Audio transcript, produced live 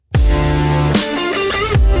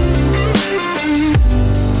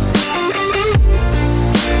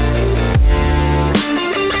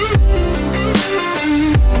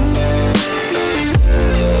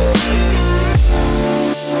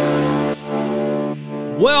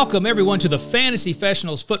Welcome, everyone, to the Fantasy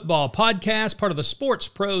Professionals Football Podcast, part of the Sports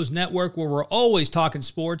Pros Network, where we're always talking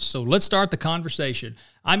sports. So let's start the conversation.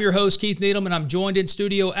 I'm your host, Keith Needham, and I'm joined in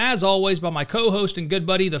studio, as always, by my co-host and good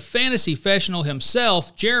buddy, the Fantasy Professional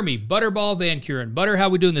himself, Jeremy Butterball Van Kuren. Butter, how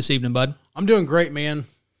we doing this evening, bud? I'm doing great, man.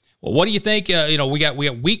 Well, what do you think? We got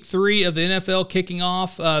week 3 of the NFL kicking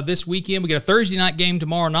off this weekend. We got a Thursday night game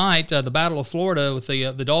tomorrow night, the Battle of Florida with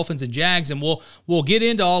the Dolphins and Jags, and we'll get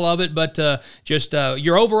into all of it. But just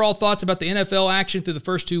your overall thoughts about the NFL action through the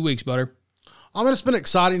first 2 weeks, Butter. I mean, it's been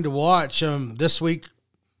exciting to watch this week.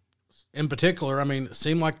 In particular, I mean, it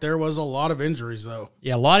seemed like there was a lot of injuries, though.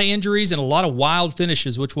 Yeah, a lot of injuries and a lot of wild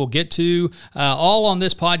finishes, which we'll get to all on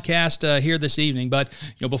this podcast here this evening. But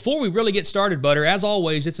before we really get started, Butter, as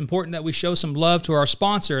always, it's important that we show some love to our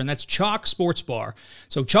sponsor, and that's Chalk Sports Bar.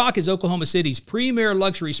 So Chalk is Oklahoma City's premier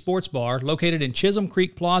luxury sports bar, located in Chisholm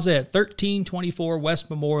Creek Plaza at 1324 West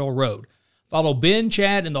Memorial Road. Follow Ben,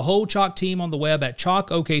 Chad, and the whole Chalk team on the web at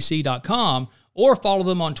chalkokc.com, or follow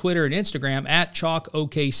them on Twitter and Instagram at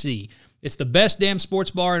chalkokc. It's the best damn sports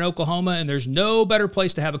bar in Oklahoma, and there's no better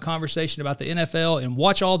place to have a conversation about the NFL and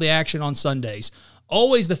watch all the action on Sundays.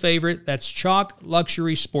 Always the favorite, that's Chalk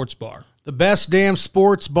Luxury Sports Bar. The best damn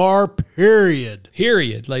sports bar, period.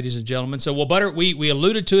 Period, ladies and gentlemen. So, well, Butter, we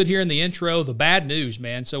alluded to it here in the intro, the bad news,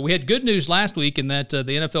 man. So we had good news last week in that the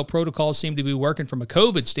NFL protocols seem to be working from a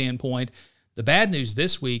COVID standpoint. The bad news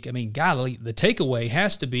this week, I mean, golly, the takeaway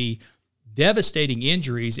has to be devastating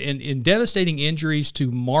injuries, and devastating injuries to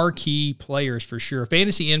marquee players for sure.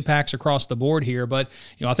 Fantasy impacts across the board here, but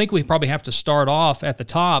I think we probably have to start off at the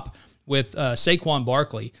top with Saquon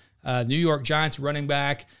Barkley, New York Giants running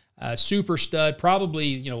back, super stud,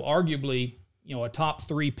 probably arguably a top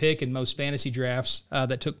 3 pick in most fantasy drafts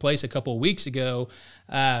that took place a couple of weeks ago.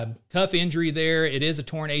 Tough injury there. It is a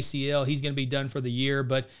torn ACL. He's going to be done for the year,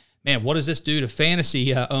 but man, what does this do to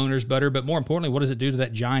fantasy owners, Butter? But more importantly, what does it do to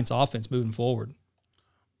that Giants offense moving forward?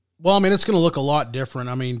 Well, I mean, it's going to look a lot different.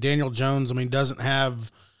 I mean, Daniel Jones, doesn't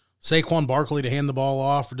have Saquon Barkley to hand the ball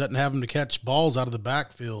off, or doesn't have him to catch balls out of the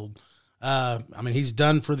backfield. He's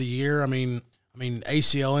done for the year. I mean,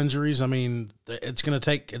 ACL injuries. I mean, it's going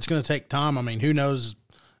to take time. I mean, who knows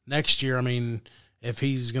next year? I mean, if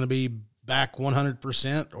he's going to be back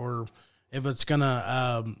 100%, or if it's going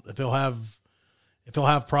to if he'll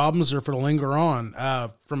have problems, or if it'll linger on.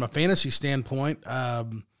 From a fantasy standpoint,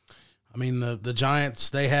 the Giants,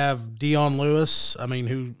 they have Dion Lewis,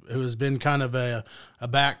 who has been kind of a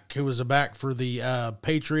back, who was a back for the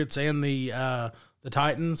Patriots and the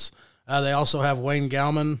Titans. They also have Wayne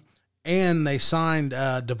Gallman, and they signed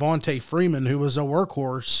Devontae Freeman, who was a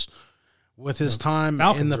workhorse with his time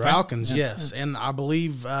in the Falcons, right? Yes. Yeah. And I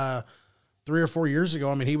believe 3 or 4 years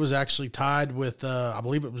ago, he was actually tied with, I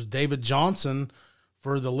believe it was David Johnson,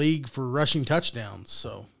 for the league for rushing touchdowns.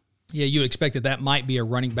 So, yeah, you expect that might be a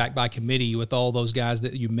running back by committee with all those guys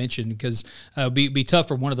that you mentioned, because it'd be tough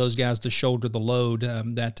for one of those guys to shoulder the load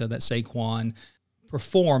that Saquon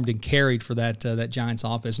performed and carried for that Giants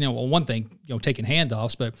offense. One thing, taking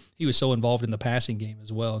handoffs, but he was so involved in the passing game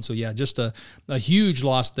as well. And so, yeah, just a huge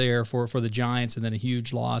loss there for the Giants, and then a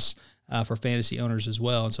huge loss for fantasy owners as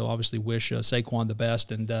well. And so, obviously, wish Saquon the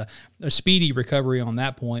best and a speedy recovery on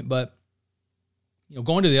that point. But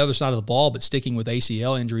going to the other side of the ball, but sticking with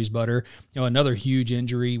ACL injuries, Butter, another huge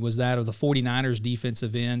injury was that of the 49ers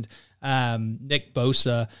defensive end, Nick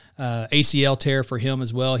Bosa, ACL tear for him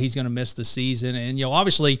as well. He's going to miss the season. And,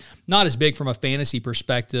 obviously not as big from a fantasy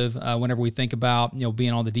perspective whenever we think about,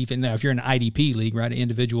 being on the defense. Now, if you're in an IDP league, right, an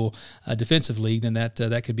individual defensive league, then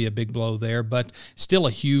that could be a big blow there. But still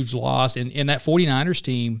a huge loss. And that 49ers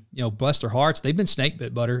team, bless their hearts, they've been snake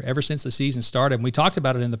bit, Butter, ever since the season started. And we talked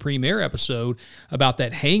about it in the premiere episode about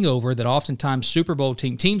that hangover that oftentimes Super Bowl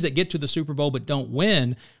teams that get to the Super Bowl but don't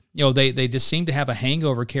win, they just seem to have a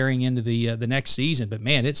hangover carrying into the next season. But,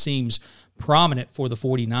 man, it seems prominent for the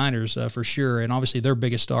 49ers for sure. And obviously their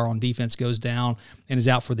biggest star on defense goes down and is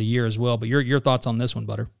out for the year as well. But your thoughts on this one,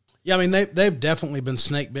 Butter? Yeah, they've definitely been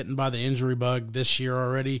snake bitten by the injury bug this year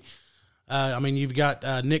already. You've got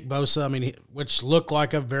Nick Bosa, which looked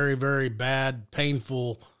like a very, very bad,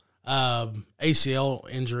 painful ACL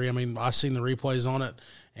injury. I've seen the replays on it,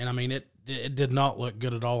 and it did not look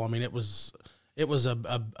good at all. It was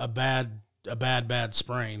a bad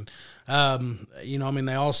sprain.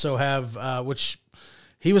 They also have, which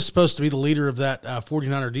he was supposed to be the leader of that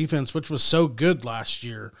 49er defense, which was so good last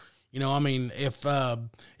year. If the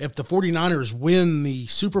 49ers win the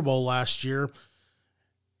Super Bowl last year,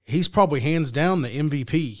 he's probably hands down the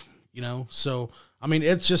MVP, So,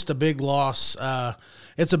 it's just a big loss.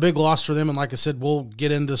 It's a big loss for them. And like I said, we'll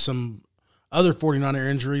get into some other 49er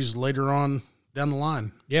injuries later on down the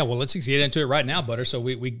line. Yeah, well, let's get into it right now, Butter. So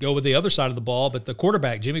we go with the other side of the ball, but the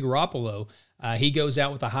quarterback, Jimmy Garoppolo, he goes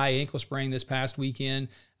out with a high ankle sprain this past weekend.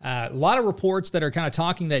 A lot of reports that are kind of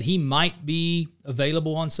talking that he might be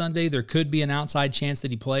available on Sunday. There could be an outside chance that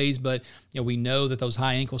he plays, but we know that those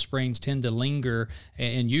high ankle sprains tend to linger,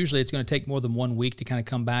 and usually it's going to take more than 1 week to kind of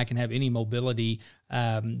come back and have any mobility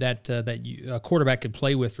that a quarterback could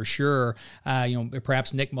play with for sure.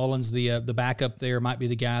 Perhaps Nick Mullins, the backup there, might be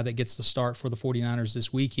the guy that gets the start for the 49ers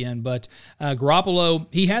this weekend. But Garoppolo,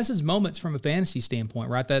 he has his moments from a fantasy standpoint,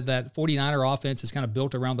 right? That 49er offense is kind of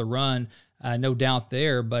built around the run. No doubt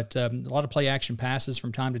there, but a lot of play action passes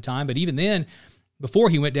from time to time. But even then, before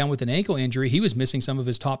he went down with an ankle injury, he was missing some of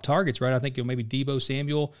his top targets, right? I think maybe Deebo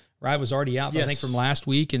Samuel, right, was already out, yes, I think, from last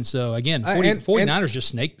week. And so, again, 49ers just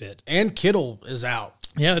snake bit. And Kittle is out.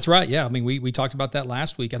 Yeah, that's right. Yeah, I mean, we talked about that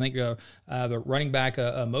last week. I think the running back,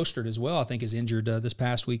 Mostert as well, I think is injured this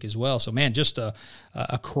past week as well. So, man, just a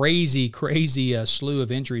crazy slew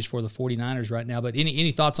of injuries for the 49ers right now. But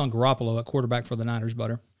any thoughts on Garoppolo at quarterback for the Niners,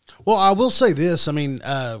 Butter? Well, I will say this. I mean,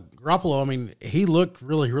 Garoppolo, I mean, he looked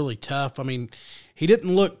really, really tough. I mean, he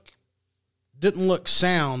didn't look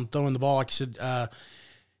sound throwing the ball. Like you said,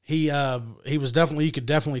 he was definitely, you could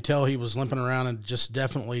definitely tell he was limping around and just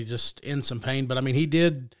definitely just in some pain. But I mean, he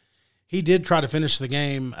did try to finish the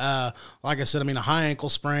game. Like I said, I mean, a high ankle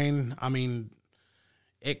sprain, I mean,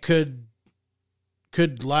 it could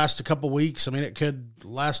last a couple weeks. I mean, it could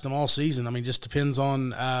last them all season. I mean, just depends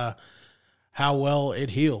on how well it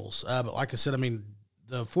heals. But like I said, I mean,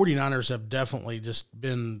 the 49ers have definitely just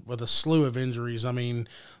been with a slew of injuries. I mean,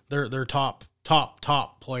 they're top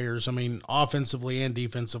players. I mean, offensively and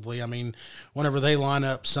defensively. I mean, whenever they line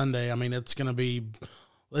up Sunday, I mean, it's going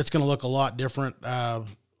to look a lot different than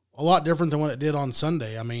what it did on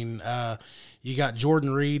Sunday. I mean, you got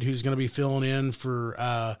Jordan Reed, who's going to be filling in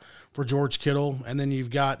for George Kittle, and then you've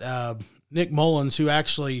got Nick Mullins, who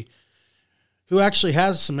actually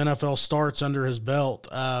has some NFL starts under his belt,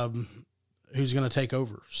 who's going to take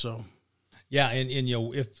over. So, yeah, and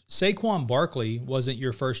if Saquon Barkley wasn't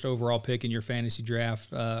your first overall pick in your fantasy draft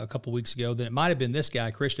a couple weeks ago, then it might have been this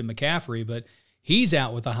guy, Christian McCaffrey, but he's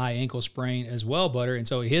out with a high ankle sprain as well, Butter, and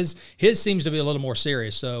so his seems to be a little more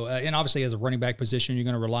serious. So, and obviously as a running back position, you're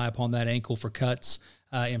going to rely upon that ankle for cuts,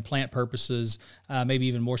 implant purposes, maybe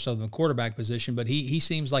even more so than the quarterback position. But he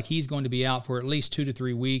seems like he's going to be out for at least 2 to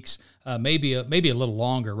 3 weeks, maybe a little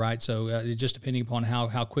longer, right? So just depending upon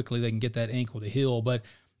how quickly they can get that ankle to heal. But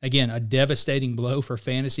again, a devastating blow for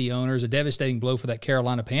fantasy owners, a devastating blow for that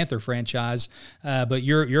Carolina Panther franchise. But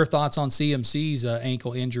your thoughts on CMC's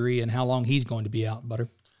ankle injury and how long he's going to be out, Butter?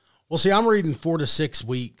 Well, see, I'm reading 4 to 6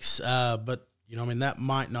 weeks, but I mean, that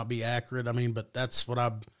might not be accurate. I mean, but that's what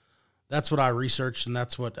I researched, and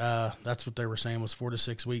that's what they were saying was 4 to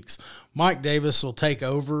 6 weeks. Mike Davis will take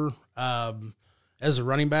over as a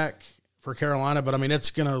running back for Carolina, but I mean,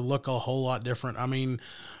 it's going to look a whole lot different. I mean,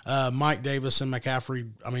 Mike Davis and McCaffrey,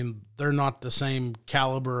 I mean, they're not the same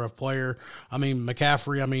caliber of player. I mean,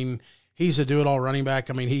 McCaffrey, I mean, he's a do-it-all running back.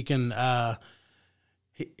 I mean, he can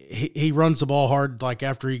he runs the ball hard. Like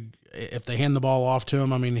if they hand the ball off to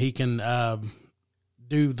him, I mean, he can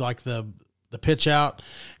do like the pitch out,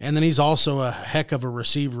 and then he's also a heck of a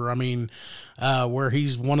receiver. I mean, where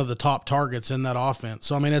he's one of the top targets in that offense.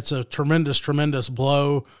 So I mean, it's a tremendous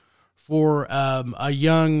blow for a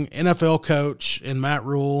young NFL coach in Matt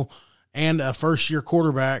Rule and a first-year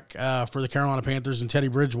quarterback for the Carolina Panthers and Teddy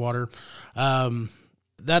Bridgewater.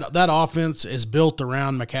 That offense is built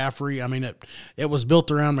around McCaffrey. I mean, it was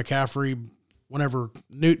built around McCaffrey whenever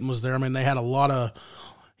Newton was there. I mean, they had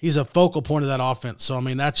he's a focal point of that offense. So, I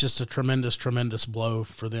mean, that's just a tremendous blow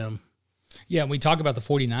for them. Yeah, and we talk about the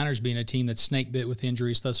 49ers being a team that's snake bit with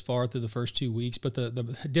injuries thus far through the first 2 weeks, but the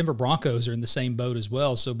Denver Broncos are in the same boat as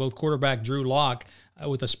well. So both quarterback Drew Lock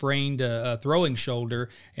with a sprained throwing shoulder,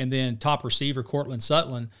 and then top receiver Cortland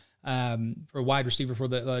Sutton, for wide receiver for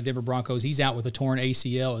the Denver Broncos, he's out with a torn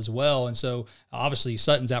ACL as well. And so obviously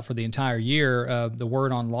Sutton's out for the entire year. The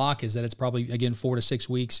word on Lock is that it's probably, again, 4 to 6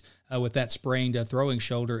 weeks with that sprained throwing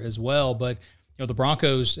shoulder as well. But the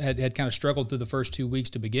Broncos had kind of struggled through the first 2 weeks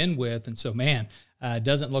to begin with. And so, man, it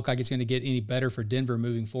doesn't look like it's going to get any better for Denver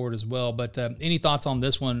moving forward as well. But any thoughts on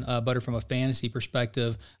this one, Butter, from a fantasy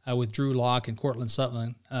perspective with Drew Lock and Cortland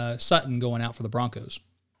Sutton going out for the Broncos?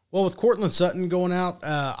 Well, with Cortland Sutton going out,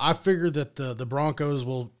 I figured that the Broncos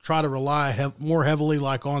will try to rely more heavily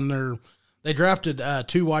on they drafted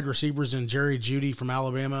 2 wide receivers in Jerry Jeudy from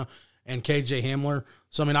Alabama and KJ Hamler.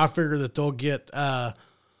 So, I mean, I figure that they'll get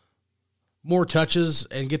more touches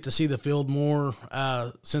and get to see the field more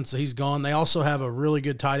since he's gone. They also have a really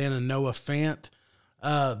good tight end in Noah Fant.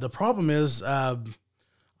 The problem is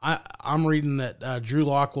I'm reading that Drew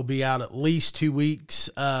Lock will be out at least 2 weeks.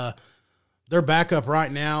 Their backup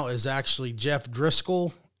right now is actually Jeff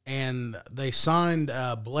Driscoll, and they signed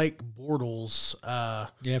Blake Bortles.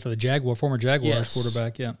 For the former Jaguars yes.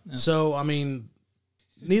 quarterback. Yeah. So I mean,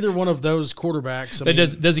 neither one of those quarterbacks.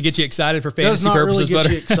 Doesn't get you excited for fantasy does not purposes. Really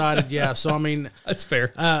get you excited. Yeah. So I mean, that's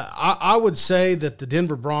fair. I would say that the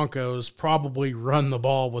Denver Broncos probably run the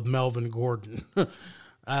ball with Melvin Gordon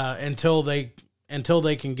until they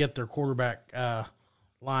can get their quarterback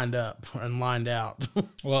lined up and lined out.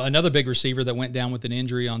 Well, another big receiver that went down with an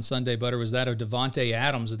injury on Sunday, Butter, was that of Davante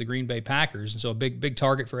Adams of the Green Bay Packers. And so a big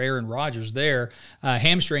target for Aaron Rodgers there.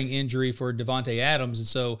 Hamstring injury for Davante Adams. And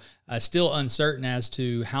so still uncertain as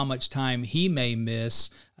to how much time he may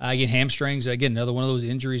miss. Again, hamstrings, another one of those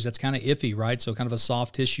injuries that's kind of iffy, right? So kind of a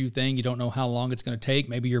soft tissue thing. You don't know how long it's going to take.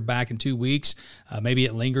 Maybe you're back in 2 weeks. Maybe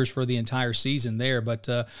it lingers for the entire season there. But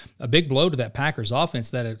a big blow to that Packers offense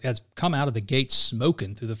that has come out of the gate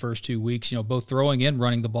smoking through the first 2 weeks, both throwing and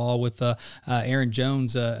running the ball with Aaron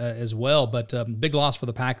Jones as well. But big loss for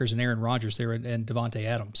the Packers and Aaron Rodgers there and Davante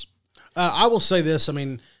Adams. I will say this. I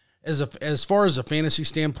mean, as far as a fantasy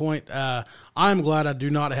standpoint, I'm glad I do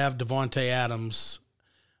not have Davante Adams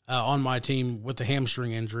on my team with the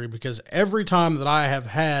hamstring injury, because every time that I have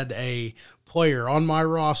had a player on my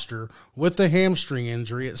roster with the hamstring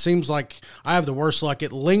injury, it seems like I have the worst luck.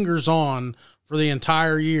 It lingers on for the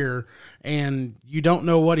entire year, and you don't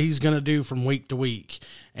know what he's going to do from week to week.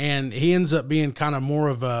 And he ends up being kind of more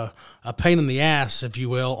of a pain in the ass, if you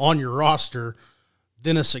will, on your roster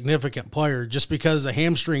than a significant player, just because a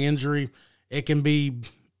hamstring injury, it can be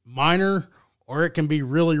minor or it can be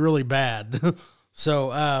really, really bad. So,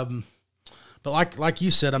 but like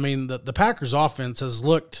you said, I mean, the Packers offense has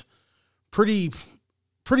looked pretty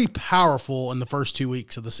powerful in the first 2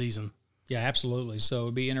 weeks of the season. Yeah, absolutely. So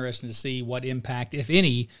it'd be interesting to see what impact, if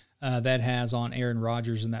any, that has on Aaron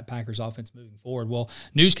Rodgers and that Packers offense moving forward. Well,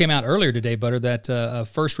 news came out earlier today, Butter, that a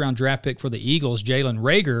first-round draft pick for the Eagles, Jalen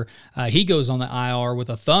Reagor, he goes on the IR with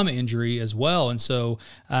a thumb injury as well. And so,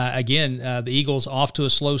 again, the Eagles off to a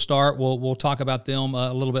slow start. We'll talk about them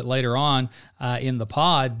a little bit later on in the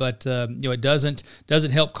pod, but it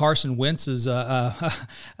doesn't help Carson Wentz's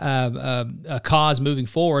cause moving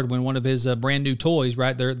forward when one of his brand new toys,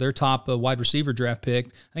 right, their top wide receiver draft pick,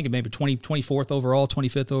 I think it may be 24th overall,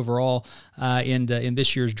 25th overall in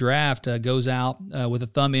this year's draft, goes out with a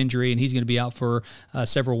thumb injury, and he's going to be out for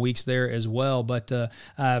several weeks there as well. But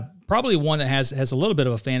probably one that has a little bit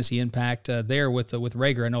of a fantasy impact there with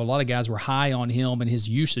Reagor. I know a lot of guys were high on him and his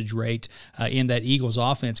usage rate in that Eagles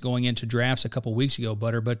offense going into drafts a couple weeks ago,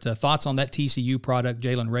 Butter. But thoughts on that TCU product,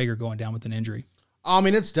 Jalen Reagor, going down with an injury? I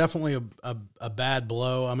mean, it's definitely a bad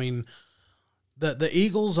blow. I mean, the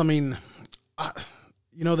Eagles, I mean,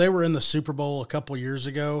 they were in the Super Bowl a couple years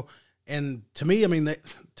ago, and to me, I mean, they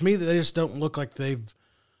just don't look like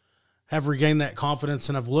have regained that confidence,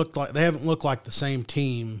 and they haven't looked like the same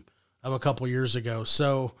team of a couple years ago.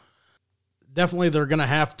 So definitely they're going to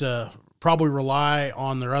have to probably rely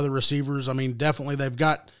on their other receivers. I mean, definitely they've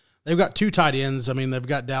got two tight ends. I mean, they've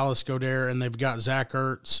got Dallas Goedert and they've got Zach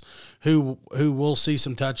Ertz, who will see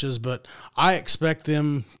some touches, but I expect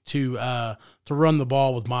them to run the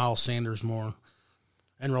ball with Miles Sanders more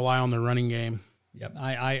and rely on their running game. Yep,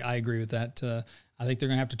 I agree with that. I think they're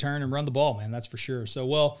going to have to turn and run the ball, man. That's for sure. So,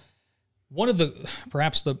 well, one of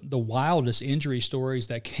perhaps the wildest injury stories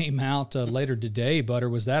that came out later today, Butter,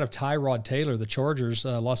 was that of Tyrod Taylor, the Chargers,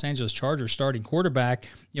 Los Angeles Chargers starting quarterback.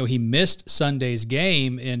 He missed Sunday's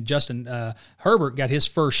game, and Justin Herbert got his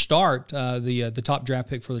first start, the top draft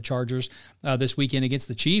pick for the Chargers this weekend against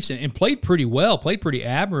the Chiefs, and played pretty well, played pretty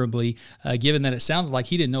admirably, given that it sounded like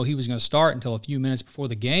he didn't know he was going to start until a few minutes before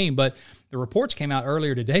the game. But the reports came out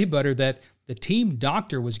earlier today, Butter, that the team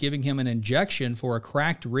doctor was giving him an injection for a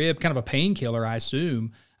cracked rib, kind of a painkiller, I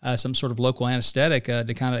assume, some sort of local anesthetic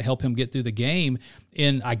to kind of help him get through the game.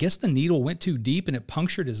 And I guess the needle went too deep and it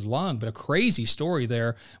punctured his lung. But a crazy story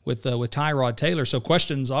there with Tyrod Taylor. So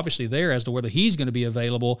questions obviously there as to whether he's going to be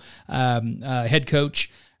available. Head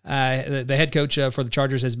coach. The head coach for the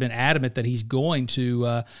Chargers has been adamant that he's going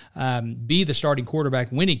to be the starting quarterback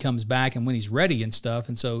when he comes back and when he's ready and stuff.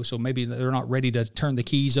 And so maybe they're not ready to turn the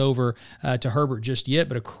keys over to Herbert just yet.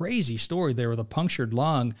 But a crazy story there with a punctured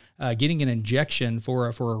lung, getting an injection for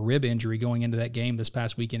a rib injury going into that game this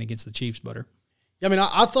past weekend against the Chiefs, Butter. Yeah, I mean,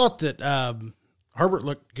 I thought that Herbert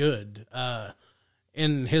looked good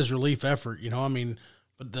in his relief effort. I mean,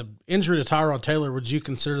 But the injury to Tyrod Taylor, would you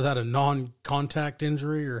consider that a non-contact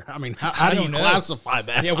injury? Or, I mean, how do you classify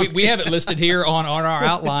that? Yeah, we have it listed here on our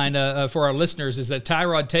outline for our listeners is that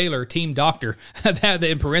Tyrod Taylor, team doctor, that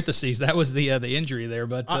in parentheses, that was the injury there.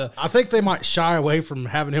 But I think they might shy away from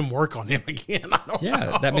having him work on him again. I don't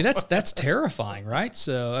know. I mean, that's terrifying, right?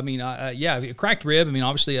 So, I mean, a cracked rib, I mean,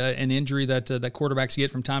 obviously an injury that quarterbacks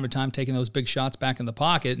get from time to time, taking those big shots back in the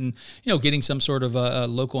pocket and, getting some sort of a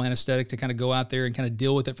local anesthetic to kind of go out there and kind of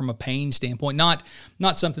deal with it from a pain standpoint. Not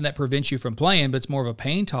something that prevents you from playing, but it's more of a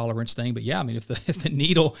pain tolerance thing. But yeah, I mean, if the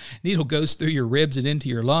needle goes through your ribs and into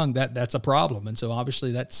your lung, that's a problem. And so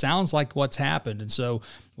obviously that sounds like what's happened. And so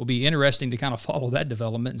will be interesting to kind of follow that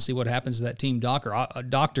development and see what happens to that team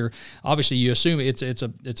doctor. Obviously, you assume it's a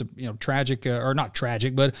tragic or not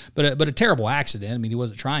tragic, but a terrible accident. I mean, he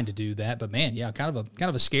wasn't trying to do that, but man, yeah, kind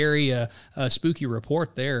of a scary, spooky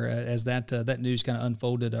report there as that news kind of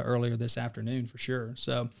unfolded earlier this afternoon for sure.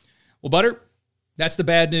 So, well, Butter, that's the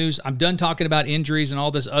bad news. I'm done talking about injuries and all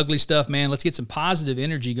this ugly stuff, man. Let's get some positive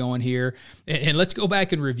energy going here, and let's go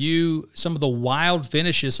back and review some of the wild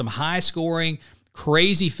finishes, some high-scoring,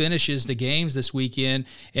 crazy finishes to games this weekend.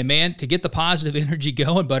 And, man, to get the positive energy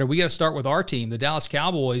going, Butter, we got to start with our team, the Dallas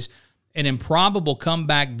Cowboys, an improbable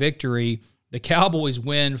comeback victory. The Cowboys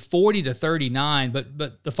win 40-39,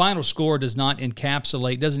 but the final score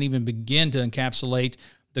doesn't even begin to encapsulate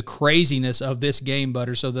the craziness of this game,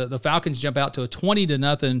 Butter. So the Falcons jump out to a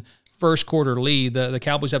 20-0 first quarter lead. The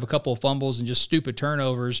Cowboys have a couple of fumbles and just stupid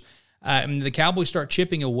turnovers. And the Cowboys start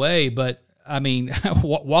chipping away, but I mean,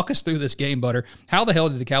 walk us through this game, Butter. How the hell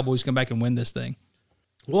did the Cowboys come back and win this thing?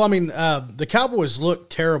 Well, I mean, the Cowboys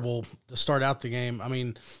looked terrible to start out the game. I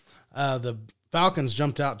mean, the Falcons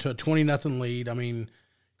jumped out to a 20-0 lead. I mean,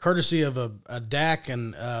 courtesy of a Dak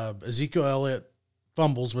and Ezekiel Elliott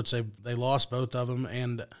fumbles, which they lost both of them,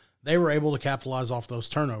 and they were able to capitalize off those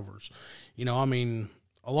turnovers. I mean,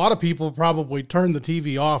 a lot of people probably turned the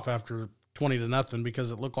TV off after 20-0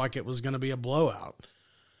 because it looked like it was going to be a blowout.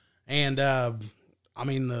 And, I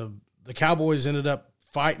mean, the Cowboys ended up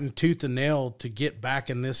fighting tooth and nail to get back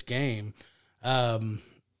in this game.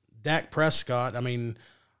 Dak Prescott, I mean,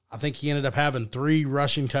 I think he ended up having 3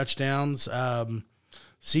 rushing touchdowns.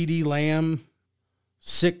 CeeDee Lamb,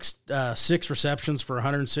 six receptions for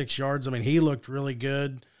 106 yards. I mean, he looked really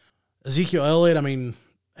good. Ezekiel Elliott, I mean,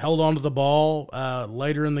 held on to the ball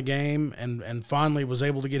later in the game and finally was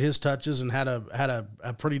able to get his touches and had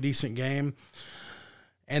a pretty decent game.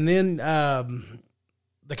 And then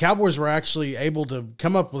the Cowboys were actually able to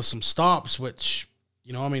come up with some stops, which,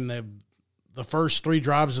 I mean, the first 3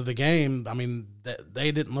 drives of the game, I mean,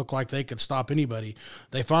 they didn't look like they could stop anybody.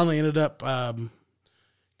 They finally ended up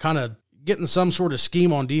kind of getting some sort of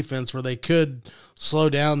scheme on defense where they could slow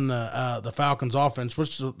down the Falcons' offense,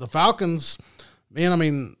 which the Falcons, man, I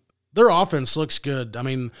mean, their offense looks good. I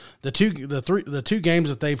mean, the two games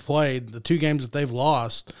that they've played, the 2 games that they've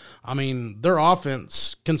lost, I mean, their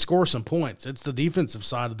offense can score some points. It's the defensive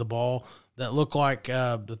side of the ball that look like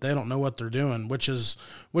that they don't know what they're doing, which is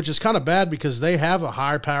kind of bad because they have a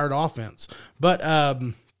high-powered offense. But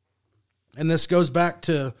and this goes back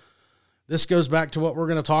to what we're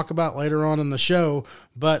going to talk about later on in the show.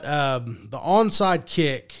 But the onside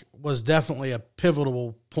kick was definitely a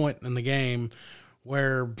pivotal point in the game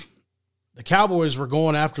where the Cowboys were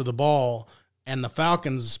going after the ball and the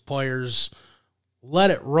Falcons players let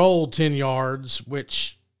it roll 10 yards,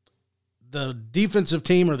 which the defensive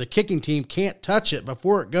team or the kicking team can't touch it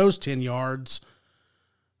before it goes 10 yards.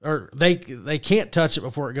 Or they can't touch it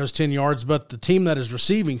before it goes 10 yards, but the team that is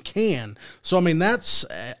receiving can. So, I mean, that's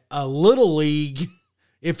a little league,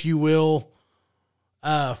 if you will,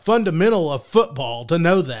 fundamental of football to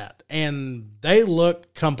know that. And they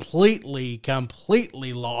look completely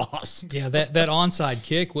lost. Yeah, that onside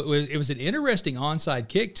kick, it was an interesting onside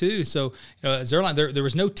kick too. So, Zuerlein, there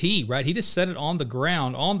was no tee, right? He just set it on the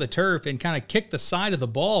ground, on the turf, and kind of kicked the side of the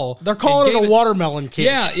ball. They're calling it a watermelon kick.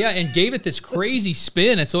 Yeah, and gave it this crazy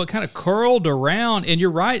spin, and so it kind of curled around. And you're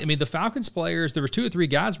right. I mean, the Falcons players, there were 2 or 3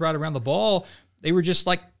 guys right around the ball. They were just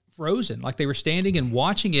like frozen, like they were standing and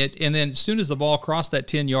watching it. And then as soon as the ball crossed that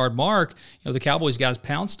 10-yard mark, the Cowboys guys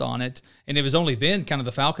pounced on it. And it was only then kind of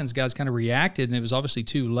the Falcons guys kind of reacted, and it was obviously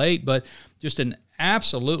too late, but just an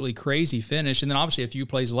absolutely crazy finish. And then obviously a few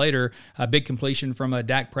plays later, a big completion from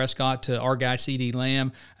Dak Prescott to our guy CeeDee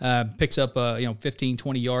Lamb, picks up 15,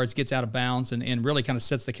 20 yards, gets out of bounds, and really kind of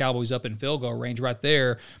sets the Cowboys up in field goal range right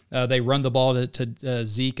there. They run the ball to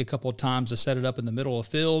Zeke a couple of times to set it up in the middle of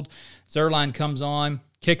the field. Zuerlein comes on,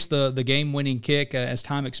 kicks the game-winning kick as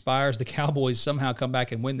time expires. The Cowboys somehow come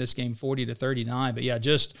back and win this game 40-39. But yeah,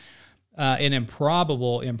 just an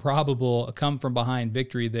improbable come from behind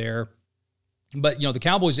victory there. But, the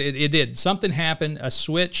Cowboys, it did. Something happened, a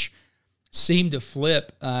switch seemed to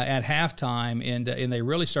flip at halftime, and they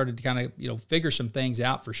really started to kind of, figure some things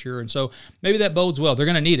out for sure. And so maybe that bodes well. They're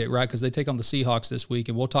going to need it, right, because they take on the Seahawks this week,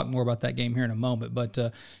 and we'll talk more about that game here in a moment. But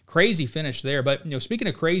crazy finish there. But, speaking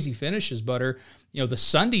of crazy finishes, Butter, the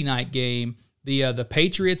Sunday night game, the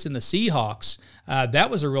Patriots and the Seahawks, that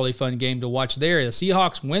was a really fun game to watch there. The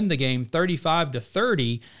Seahawks win the game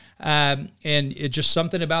 35-30. And it's just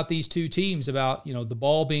something about these two teams, about, the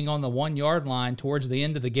ball being on the 1 yard line towards the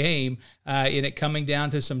end of the game, and it coming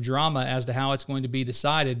down to some drama as to how it's going to be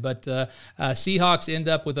decided. But Seahawks end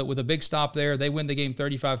up with a big stop there. They win the game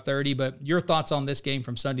 35-30. But your thoughts on this game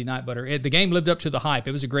from Sunday night, Butter? The game lived up to the hype.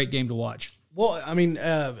 It was a great game to watch. Well, I mean,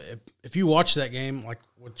 if you watch that game,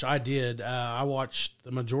 which I did, I watched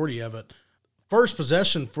the majority of it. First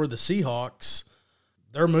possession for the Seahawks,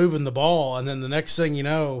 they're moving the ball, and then the next thing you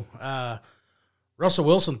know, Russell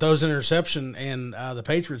Wilson throws an interception, and the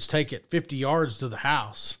Patriots take it 50 yards to the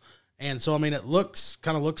house. And so, I mean, it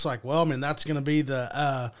kind of looks like, well, I mean, that's going to be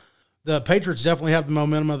the Patriots definitely have the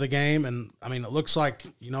momentum of the game, and I mean, it looks like,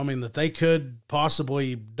 that they could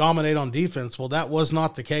possibly dominate on defense. Well, that was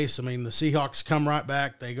not the case. I mean, the Seahawks come right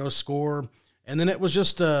back, they go score, and then it was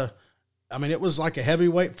just it was like a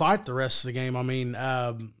heavyweight fight the rest of the game. I mean,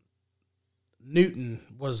 Newton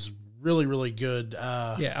was really, really good.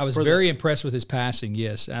 I was very impressed with his passing.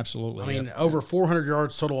 Yes, absolutely. I mean, over 400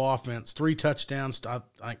 yards total offense, 3 touchdowns,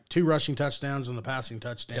 2 rushing touchdowns and the passing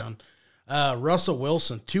touchdown. Yep. Russell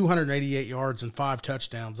Wilson, 288 yards and 5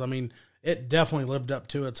 touchdowns. I mean, it definitely lived up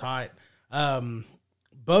to its height.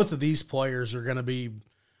 Both of these players are going to be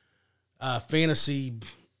fantasy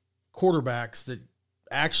quarterbacks that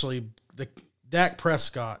actually the Dak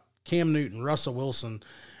Prescott, Cam Newton, Russell Wilson,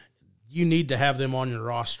 you need to have them on your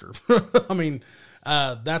roster. I mean,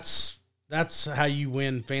 that's how you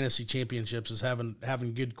win fantasy championships, is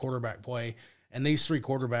having good quarterback play. And these 3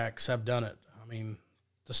 quarterbacks have done it. I mean,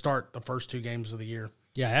 to start the first 2 games of the year.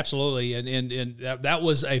 Yeah, absolutely. And that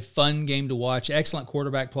was a fun game to watch. Excellent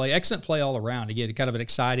quarterback play. Excellent play all around. Again, kind of an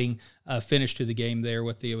exciting finish to the game there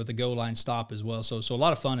with the goal line stop as well. So a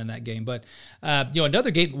lot of fun in that game. But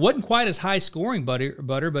another game wasn't quite as high scoring, Butter,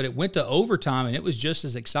 but it went to overtime, and it was just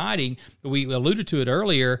as exciting. We alluded to it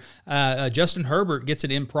earlier. Justin Herbert gets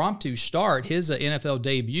an impromptu start, his NFL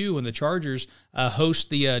debut, when the Chargers host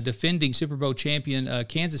the defending Super Bowl champion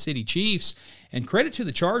Kansas City Chiefs. And credit to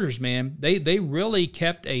the Chargers, man. They really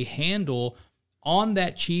kept a handle on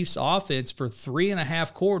that Chiefs offense for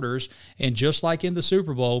 3.5 quarters. And just like in the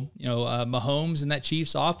Super Bowl, Mahomes and that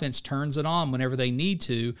Chiefs offense turns it on whenever they need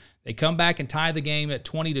to. They come back and tie the game at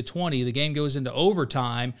 20-20. The game goes into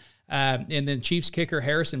overtime. And then Chiefs kicker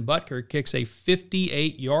Harrison Butker kicks a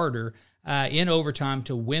 58-yarder in overtime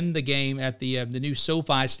to win the game at the new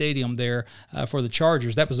SoFi Stadium there for the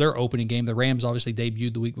Chargers. That was their opening game. The Rams obviously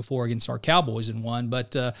debuted the week before against our Cowboys and won.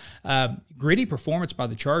 But gritty performance by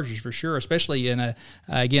the Chargers for sure, especially in,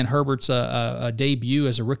 again, Herbert's a debut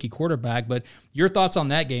as a rookie quarterback. But your thoughts on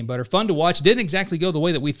that game, Butter? Fun to watch. Didn't exactly go the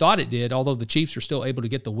way that we thought it did, although the Chiefs were still able to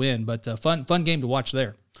get the win. But fun game to watch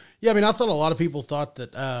there. Yeah, I mean, I thought a lot of people thought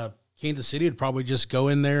that Kansas City would probably just go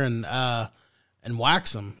in there and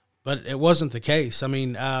wax them. But it wasn't the case. I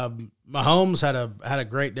mean, Mahomes had a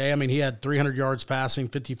great day. I mean, he had 300 yards passing,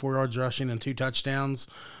 54 yards rushing, and 2 touchdowns.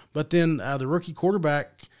 But then the rookie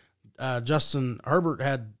quarterback, Justin Herbert,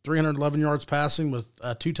 had 311 yards passing with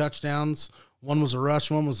 2 touchdowns. One was a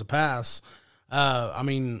rush, one was a pass. I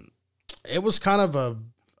mean, it was kind of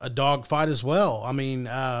a dogfight as well. I mean, in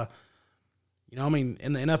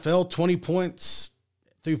the NFL, 20 points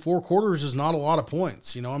through 4 quarters is not a lot of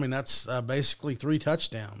points. That's basically 3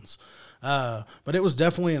 touchdowns. But it was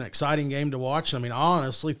definitely an exciting game to watch. I mean, I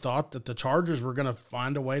honestly thought that the Chargers were going to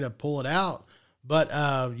find a way to pull it out. But,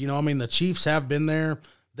 the Chiefs have been there.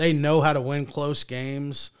 They know how to win close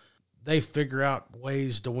games. They figure out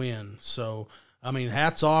ways to win. So, I mean,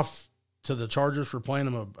 hats off to the Chargers for playing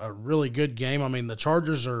them a really good game. I mean, the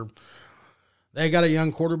Chargers they got a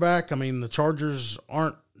young quarterback. I mean, the Chargers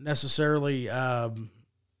aren't necessarily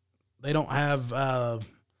they don't have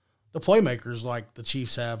the playmakers like the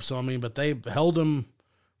Chiefs have. So, I mean, but they held them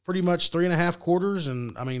pretty much 3.5 quarters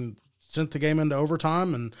and, I mean, sent the game into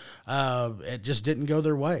overtime, and it just didn't go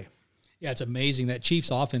their way. Yeah, it's amazing that Chiefs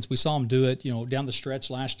offense. We saw them do it, down the stretch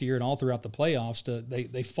last year and all throughout the playoffs.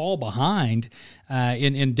 They fall behind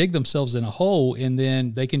and dig themselves in a hole, and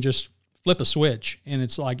then they can just flip a switch, and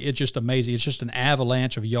it's just amazing. It's just an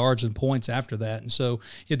avalanche of yards and points after that. And so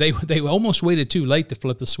they almost waited too late to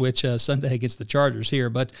flip the switch Sunday against the Chargers here,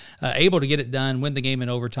 but able to get it done, win the game in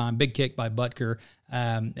overtime. Big kick by Butker.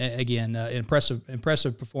 Again,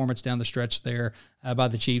 impressive performance down the stretch there by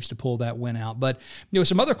the Chiefs to pull that win out. But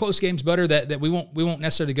some other close games, Butter, that we won't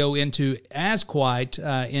necessarily go into as quite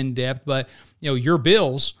in depth. But your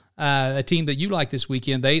Bills, a team that you like this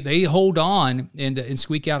weekend, they hold on and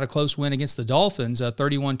squeak out a close win against the Dolphins,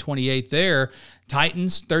 31-28 there.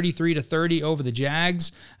 Titans 33-30 over the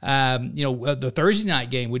Jags. The Thursday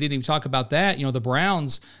night game, we didn't even talk about that. The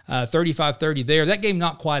Browns 35-30 there. That game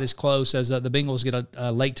not quite as close as the Bengals get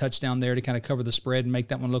a late touchdown there to kind of cover the spread and make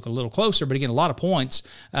that one look a little closer. But again, a lot of points.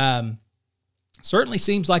 Certainly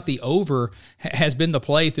seems like the over has been the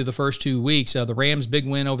play through the first 2 weeks. The Rams' big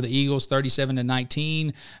win over the Eagles,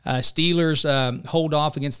 37-19. Steelers hold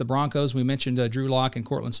off against the Broncos. We mentioned Drew Lock and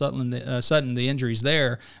Cortland Sutton, the injuries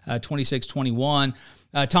there, 26-21.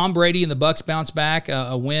 Tom Brady and the Bucs bounce back,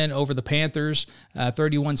 a win over the Panthers,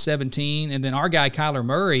 31-17. And then our guy Kyler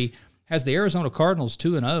Murray has the Arizona Cardinals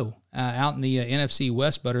 2-0 out in the NFC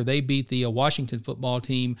West. Butter. They beat the Washington football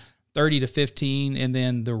team 30-15, and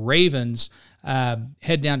then the Ravens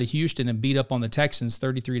head down to Houston and beat up on the Texans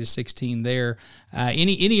 33-16 there.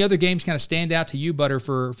 Any other games kind of stand out to you, Butter,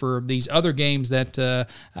 for these other games that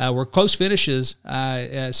were close finishes,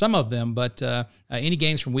 some of them, but any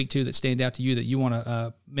games from week 2 that stand out to you that you want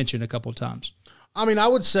to mention a couple of times? I mean, I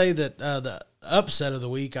would say that the upset of the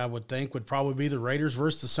week, I would think, would probably be the Raiders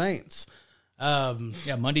versus the Saints.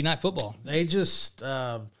 Monday Night Football. They just,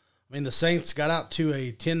 the Saints got out to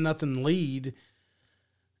a 10-0 lead,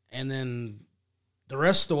 and then the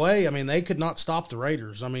rest of the way, they could not stop the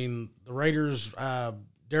Raiders. The Raiders,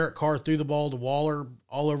 Derek Carr threw the ball to Waller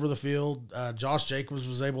all over the field. Josh Jacobs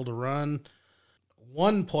was able to run.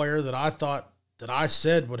 One player that I thought that I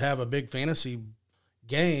said would have a big fantasy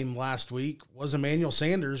game last week was Emmanuel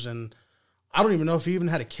Sanders, and I don't even know if he even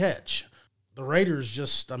had a catch. The Raiders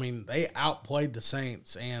just, they outplayed the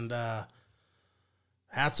Saints, and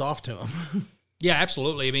hats off to them. Yeah,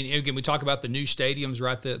 absolutely. Again, we talk about the new stadiums,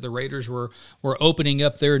 right? The Raiders were opening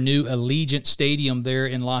up their new Allegiant Stadium there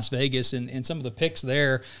in Las Vegas, and some of the picks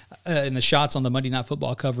there and the shots on the Monday Night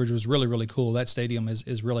Football coverage was really, really cool. That stadium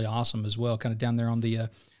is really awesome as well, kind of down there on the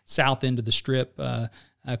south end of the Strip,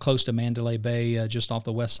 close to Mandalay Bay, just off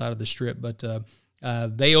the west side of the Strip. But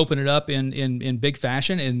they open it up in big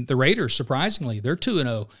fashion, and the Raiders, surprisingly, they're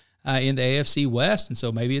 2-0. In the AFC West, and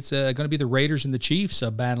so maybe it's going to be the Raiders and the Chiefs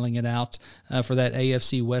battling it out for that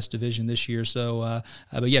AFC West division this year. So,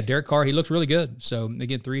 but yeah, Derek Carr, he looked really good. So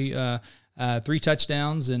again, three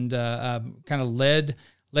touchdowns and kind of led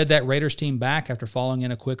that Raiders team back after falling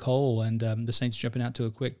in a quick hole, and the Saints jumping out to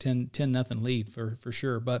a quick 10-0 lead for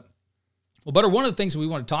sure. But Butter, one of the things that we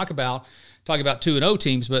want to talk about 2-0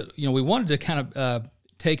 teams, but we wanted to kind of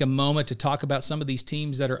take a moment to talk about some of these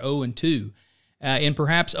teams that are 0-2. And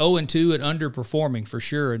perhaps 0-2 and underperforming for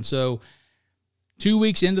sure. And so 2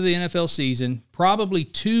 weeks into the NFL season, probably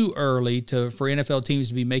too early for NFL teams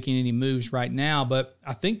to be making any moves right now. But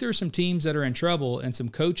I think there's some teams that are in trouble and some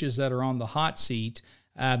coaches that are on the hot seat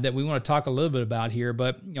that we want to talk a little bit about here.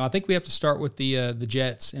 But I think we have to start with the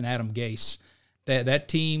Jets and Adam Gase. That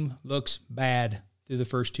team looks bad through the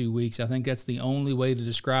first 2 weeks. I think that's the only way to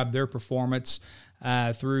describe their performance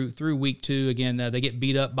through week 2. Again, they get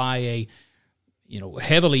beat up by a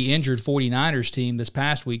heavily injured 49ers team this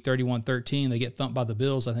past week, 31-13. They get thumped by the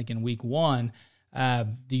Bills, I think, in week 1.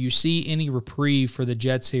 Do you see any reprieve for the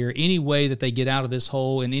Jets here? Any way that they get out of this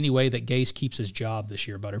hole, and any way that Gase keeps his job this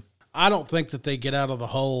year, Butter? I don't think that they get out of the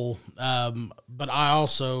hole, but I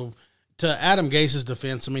also, to Adam Gase's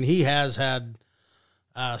defense, he has had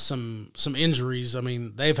some injuries.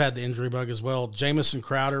 They've had the injury bug as well. Jamison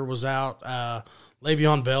Crowder was out.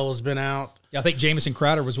 Le'Veon Bell has been out. Yeah, I think Jamison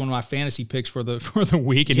Crowder was one of my fantasy picks for the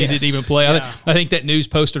week, and he didn't even play. Yeah. I think that news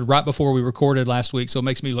posted right before we recorded last week, so it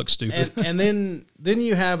makes me look stupid. And then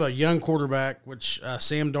you have a young quarterback, which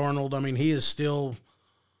Sam Darnold. He is still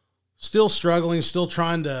struggling, still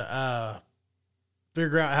trying to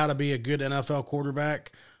figure out how to be a good NFL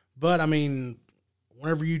quarterback. But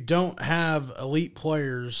whenever you don't have elite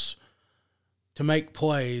players to make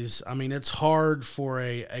plays, it's hard for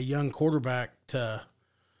a young quarterback to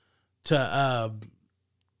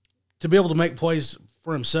be able to make plays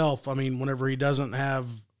for himself. Whenever he doesn't have,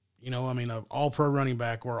 an all-pro running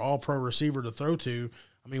back or all-pro receiver to throw to,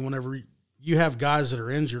 whenever you have guys that are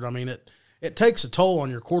injured, it takes a toll on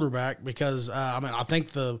your quarterback because, I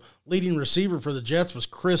think the leading receiver for the Jets was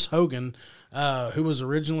Chris Hogan, who was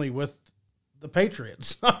originally with the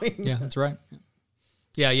Patriots. Yeah, that's right.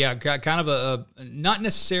 Yeah. Kind of a not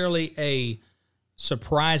necessarily a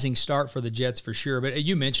surprising start for the Jets for sure, but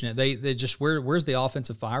you mentioned it. They just where's the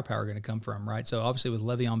offensive firepower going to come from, right? So obviously with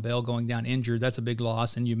Le'Veon Bell going down injured, that's a big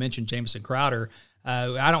loss. And you mentioned Jamison Crowder.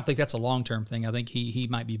 I don't think that's a long-term thing. I think he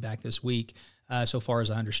might be back this week, so far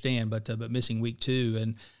as I understand, but missing week 2.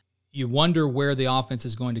 And you wonder where the offense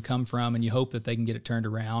is going to come from, and you hope that they can get it turned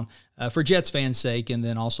around for Jets fans' sake, and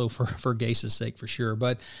then also for Gase's sake for sure.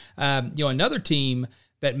 But another team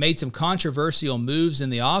that made some controversial moves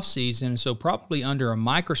in the offseason, so probably under a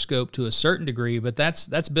microscope to a certain degree, but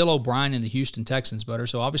that's Bill O'Brien and the Houston Texans, Butter.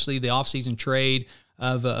 So obviously the offseason trade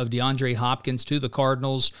of DeAndre Hopkins to the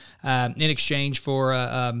Cardinals in exchange for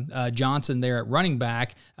Johnson there at running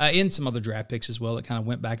back, and some other draft picks as well that kind of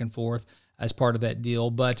went back and forth as part of that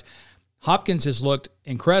deal. But Hopkins has looked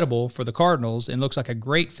incredible for the Cardinals and looks like a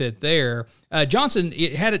great fit there. Johnson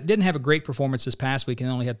didn't have a great performance this past week and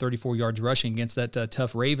only had 34 yards rushing against that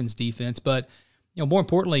tough Ravens defense. But more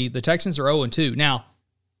importantly, the Texans are 0-2. Now,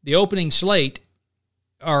 the opening slate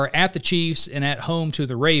are at the Chiefs and at home to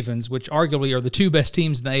the Ravens, which arguably are the two best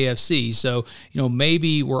teams in the AFC. So,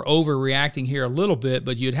 maybe we're overreacting here a little bit,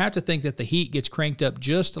 but you'd have to think that the heat gets cranked up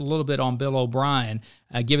just a little bit on Bill O'Brien,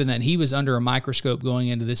 given that he was under a microscope going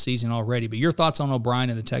into this season already. But your thoughts on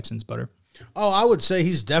O'Brien and the Texans, Butter? Oh, I would say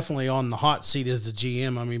he's definitely on the hot seat as the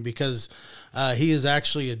GM. I mean, because he is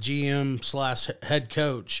actually a GM / head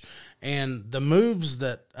coach. And the moves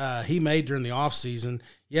that he made during the offseason,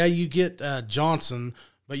 you get Johnson,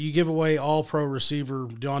 but you give away all-pro receiver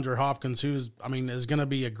DeAndre Hopkins, who is going to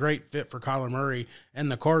be a great fit for Kyler Murray and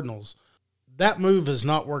the Cardinals. That move has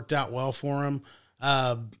not worked out well for him.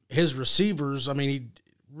 His receivers, they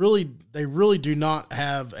really do not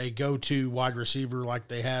have a go-to wide receiver like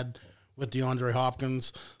they had with DeAndre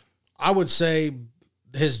Hopkins. I would say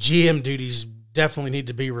his GM duties definitely need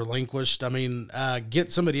to be relinquished.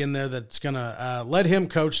 Get somebody in there that's going to let him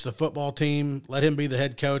coach the football team, let him be the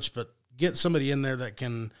head coach, but get somebody in there that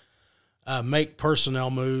can make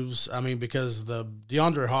personnel moves. Because the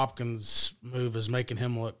DeAndre Hopkins move is making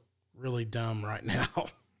him look really dumb right now.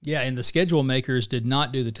 Yeah, and the schedule makers did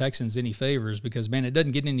not do the Texans any favors because, man, it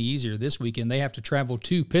doesn't get any easier this weekend. They have to travel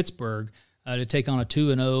to Pittsburgh to take on a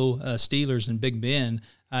 2-0 Steelers and Big Ben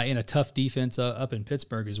in a tough defense up in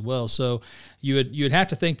Pittsburgh as well. So you'd have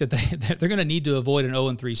to think that they're going to need to avoid an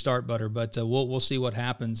 0-3 start, Butter. But we'll see what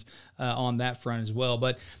happens on that front as well.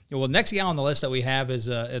 But next guy on the list that we have is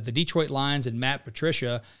the Detroit Lions and Matt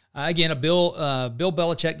Patricia. Again, a Bill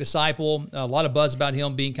Belichick disciple. A lot of buzz about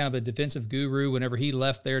him being kind of a defensive guru whenever he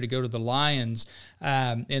left there to go to the Lions.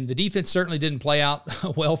 And the defense certainly didn't play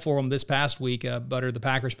out well for them this past week. Butter, the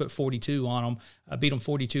Packers put 42 on them, beat them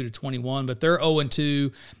 42-21. But they're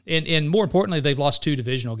 0-2. And more importantly, they've lost 2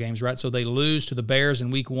 divisional games, right? So they lose to the Bears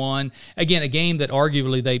in week 1. Again, a game that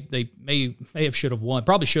arguably they may have should have won,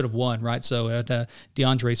 probably should have won, right? So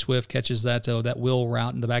DeAndre Swift catches that wheel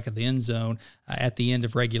route in the back of the end zone at the end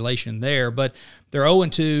of regulation there. But they're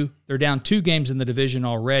 0-2. They're down 2 games in the division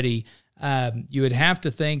already. You would have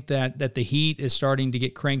to think that the heat is starting to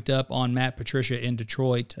get cranked up on Matt Patricia in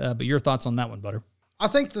Detroit. But your thoughts on that one, Butter? I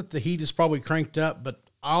think that the heat is probably cranked up, but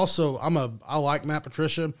I like Matt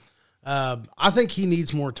Patricia. I think he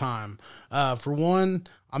needs more time. For one,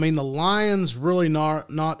 the Lions really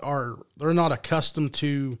they're not accustomed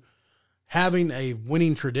to having a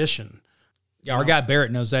winning tradition. Yeah, our guy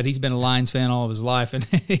Barrett knows that. He's been a Lions fan all of his life, and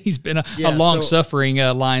he's been a long-suffering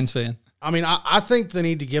Lions fan. I think they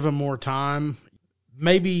need to give him more time,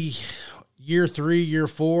 maybe year 3, year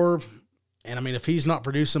 4. And, if he's not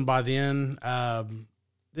producing by then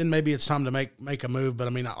maybe it's time to make a move.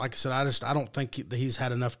 But, like I said, I don't think that he's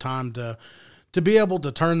had enough time to be able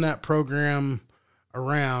to turn that program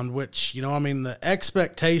around, which, the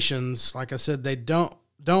expectations, like I said, they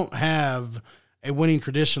don't have a winning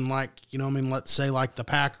tradition like, let's say like the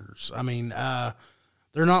Packers.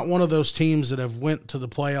 They're not one of those teams that have went to the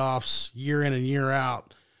playoffs year in and year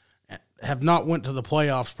out, have not went to the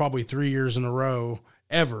playoffs probably 3 years in a row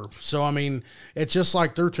ever. So, it's just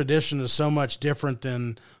like their tradition is so much different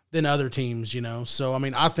than other teams, So,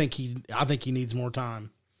 I think he needs more time.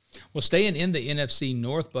 Well, staying in the NFC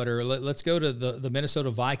North, Butter, let's go to the Minnesota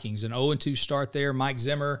Vikings. An 0-2 start there. Mike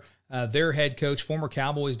Zimmer, their head coach, former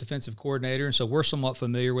Cowboys defensive coordinator, and so we're somewhat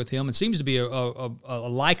familiar with him. It seems to be a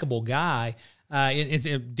likable guy. Is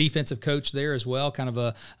a defensive coach there as well, kind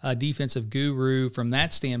of a defensive guru from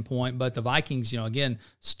that standpoint. But the Vikings, again,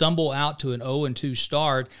 stumble out to an 0-2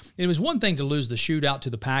 start. It was one thing to lose the shootout to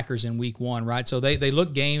the Packers in week 1, right? So they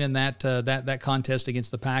looked game in that contest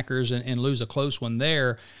against the Packers and lose a close one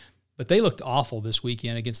there. But they looked awful this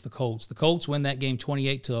weekend against the Colts. The Colts win that game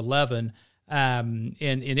 28-11. And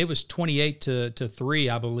it was 28-3,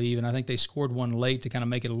 I believe, and I think they scored one late to kind of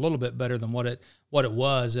make it a little bit better than what it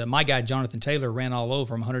was. My guy Jonathan Taylor ran all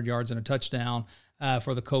over him, 100 yards and a touchdown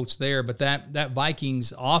for the Colts there. But that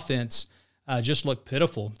Vikings offense just looked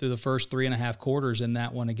pitiful through the first 3.5 quarters in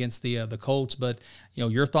that one against the Colts. But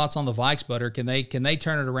your thoughts on the Vikes, Butter? Can they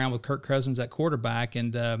turn it around with Kirk Cousins at quarterback?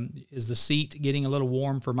 And is the seat getting a little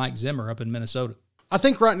warm for Mike Zimmer up in Minnesota? I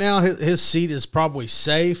think right now his seat is probably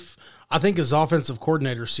safe. I think his offensive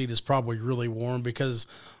coordinator seat is probably really warm because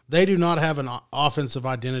they do not have an offensive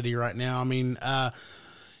identity right now. I mean,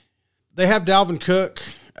 they have Dalvin Cook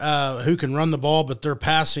who can run the ball, but their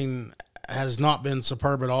passing has not been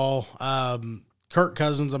superb at all. Kirk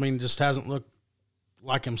Cousins, I mean, just hasn't looked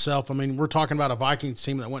like himself. I mean, we're talking about a Vikings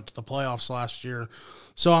team that went to the playoffs last year.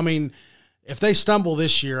 So, I mean, if they stumble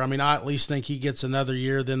this year, I mean, I at least think he gets another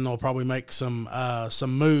year. Then they'll probably make some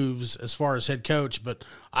moves as far as head coach. But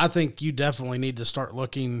I think you definitely need to start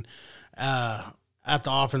looking at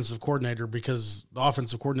the offensive coordinator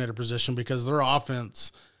position because their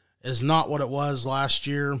offense is not what it was last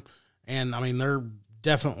year. And, I mean, they're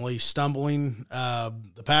definitely stumbling.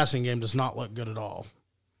 The passing game does not look good at all.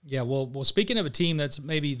 Yeah, well, speaking of a team that's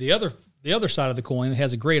maybe the other side of the coin, that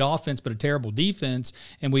has a great offense but a terrible defense,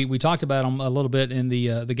 and we talked about them a little bit in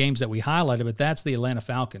the games that we highlighted, but that's the Atlanta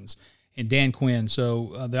Falcons and Dan Quinn.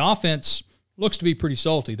 So the offense looks to be pretty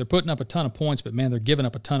salty. They're putting up a ton of points, but man, they're giving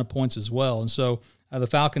up a ton of points as well. And so the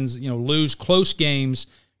Falcons, lose close games,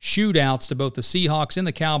 shootouts to both the Seahawks and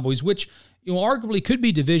the Cowboys, which arguably could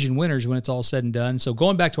be division winners when it's all said and done. So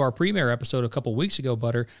going back to our premiere episode a couple weeks ago,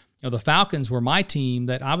 Butter, the Falcons were my team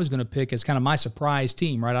that I was going to pick as kind of my surprise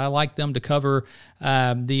team, right? I like them to cover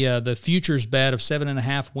the futures bet of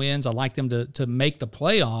 7.5 wins. I like them to make the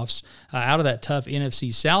playoffs out of that tough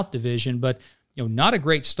NFC South division, but not a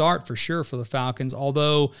great start for sure for the Falcons,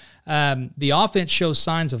 although the offense shows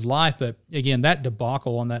signs of life. But again, that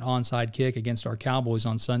debacle on that onside kick against our Cowboys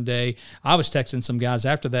on Sunday, I was texting some guys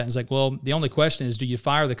after that and it's like, well, the only question is, do you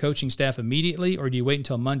fire the coaching staff immediately or do you wait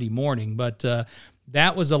until Monday morning? But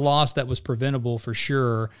that was a loss that was preventable for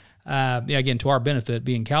sure. Again, to our benefit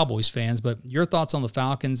being Cowboys fans, but your thoughts on the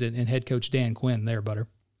Falcons and head coach Dan Quinn there, Butter?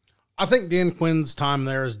 I think Dan Quinn's time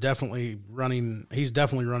there is definitely running. He's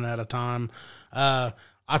definitely run out of time.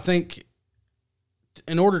 I think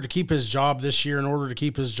in order to keep his job this year, in order to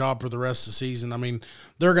keep his job for the rest of the season, I mean,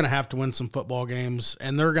 they're going to have to win some football games,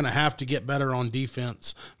 and they're going to have to get better on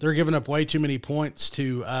defense. They're giving up way too many points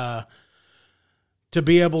to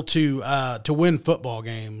be able to win football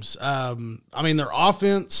games. I mean, their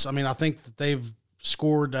offense, I mean, I think that they've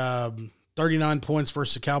scored 39 points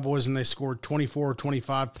versus the Cowboys, and they scored 24 or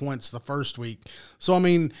 25 points the first week. So, I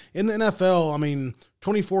mean, in the NFL, I mean,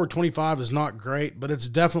 24 or 25 is not great, but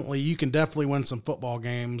you can definitely win some football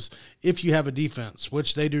games if you have a defense,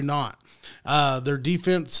 which they do not. Their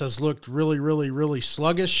defense has looked really, really, really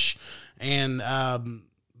sluggish, and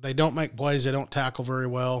they don't make plays. They don't tackle very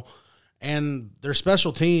well. And their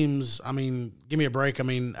special teams, I mean, give me a break. I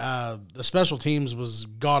mean, the special teams was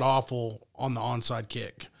god-awful on the onside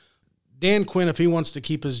kick. Dan Quinn, if he wants to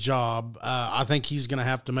keep his job, I think he's going to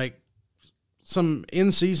have to make some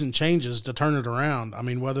in-season changes to turn it around. I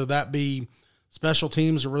mean, whether that be special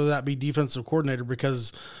teams or whether that be defensive coordinator,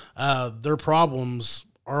 because their problems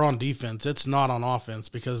are on defense. It's not on offense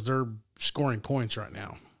because they're scoring points right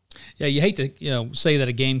now. Yeah, you hate to say that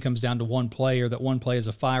a game comes down to one play or that one play is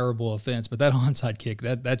a fireable offense, but that onside kick,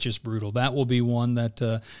 that's just brutal. That will be one that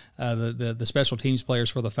the special teams players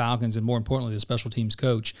for the Falcons, and more importantly the special teams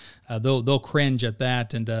coach, they'll cringe at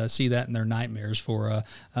that and see that in their nightmares for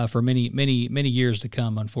many years to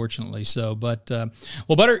come, unfortunately. So, but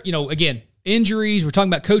well, Butter, again, injuries. We're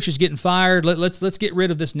talking about coaches getting fired. Let's get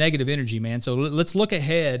rid of this negative energy, man. So let's look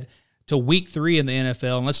ahead to week 3 in the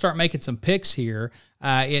NFL, and let's start making some picks here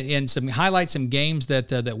and highlight some games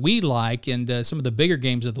that we like and some of the bigger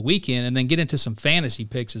games of the weekend, and then get into some fantasy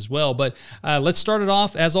picks as well. But let's start it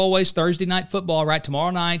off, as always, Thursday Night Football, right? Tomorrow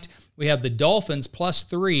night, we have the Dolphins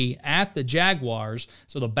 +3 at the Jaguars.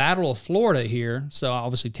 So the Battle of Florida here. So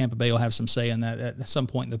obviously Tampa Bay will have some say in that at some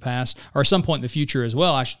point in the past, or some point in the future as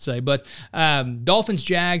well, I should say. But Dolphins,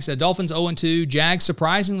 Jags, Dolphins 0-2, Jags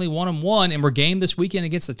surprisingly 1-1, and we're game this weekend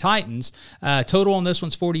against the Titans. Total on this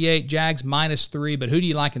one's 48, Jags -3. But who do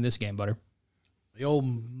you like in this game, Butter? The old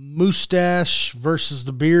mustache versus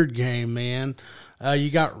the beard game, man. You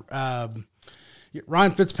got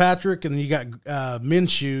Ryan Fitzpatrick, and then you got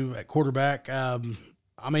Minshew at quarterback. I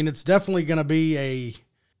mean, it's definitely going to be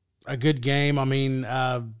a good game. I mean,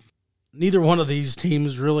 neither one of these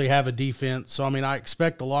teams really have a defense, so I mean, I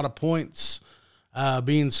expect a lot of points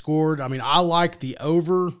being scored. I mean, I like the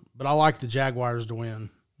over, but I like the Jaguars to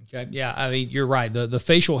win. Okay. Yeah, I mean, you're right. The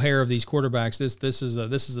facial hair of these quarterbacks, this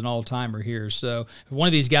is an all timer here. So if one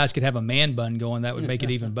of these guys could have a man bun going, that would make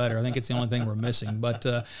it even better. I think it's the only thing we're missing. But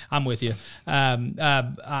I'm with you.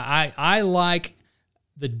 I like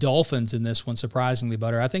the Dolphins in this one, surprisingly,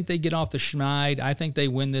 Butter. I think they get off the schneid. I think they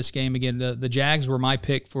win this game again. The Jags were my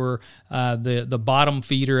pick for the bottom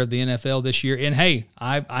feeder of the NFL this year. And, hey,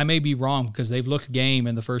 I may be wrong because they've looked game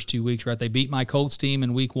in the first 2 weeks, right? They beat my Colts team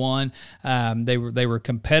in week 1. They were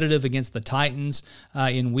competitive against the Titans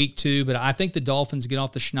in week 2. But I think the Dolphins get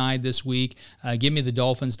off the schneid this week. Give me the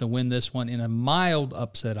Dolphins to win this one in a mild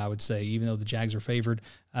upset, I would say, even though the Jags are favored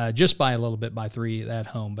just by a little bit, by 3 at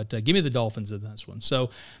home. But give me the Dolphins in this one. So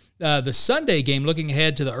the Sunday game, looking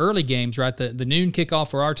ahead to the early games, right, the noon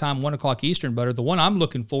kickoff for our time, 1 o'clock Eastern, Butter, the one I'm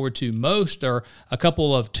looking forward to most are a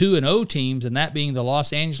couple of 2-0 teams, and that being the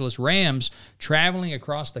Los Angeles Rams traveling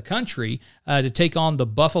across the country to take on the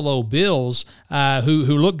Buffalo Bills,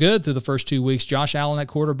 who look good through the first 2 weeks. Josh Allen at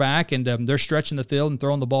quarterback, and they're stretching the field and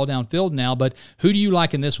throwing the ball downfield now. But who do you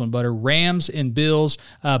like in this one, Butter? Rams and Bills.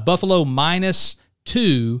 Buffalo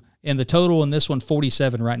 -2, and the total in this one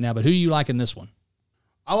 47 right now. But who do you like in this one?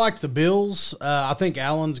 I like the Bills. I think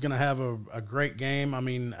Allen's going to have a great game. I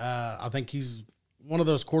mean, I think he's one of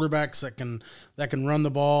those quarterbacks that can run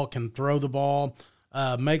the ball, can throw the ball,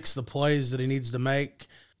 makes the plays that he needs to make.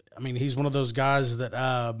 I mean, he's one of those guys that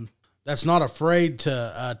that's not afraid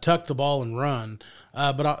to tuck the ball and run.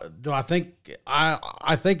 But I think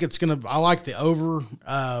it's going to. I like the over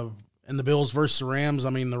in the Bills versus the Rams.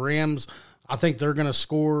 I mean, the Rams, I think they're going to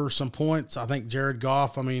score some points. I think Jared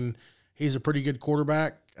Goff, I mean, he's a pretty good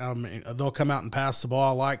quarterback. They'll come out and pass the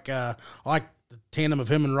ball. I like the tandem of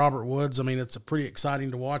him and Robert Woods. I mean, it's pretty exciting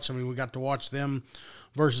to watch. I mean, we got to watch them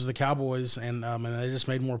versus the Cowboys, and they just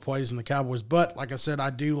made more plays than the Cowboys. But like I said, I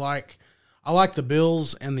like the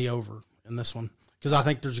Bills and the over in this one because I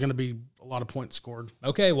think there's going to be a lot of points scored.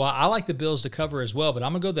 Okay, well, I like the Bills to cover as well, but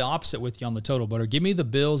I'm going to go the opposite with you on the total, Butter. Give me the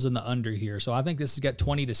Bills and the under here. So I think this has got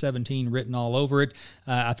 20-17 written all over it.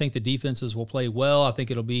 I think the defenses will play well. I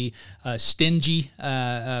think it'll be stingy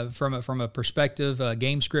from a perspective,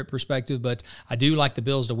 game script perspective, but I do like the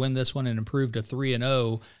Bills to win this one and improve to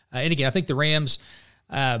 3-0. And again, I think the Rams,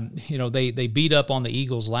 they beat up on the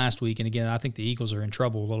Eagles last week, and again, I think the Eagles are in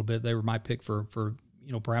trouble a little bit. They were my pick for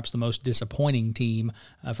perhaps the most disappointing team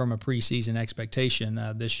from a preseason expectation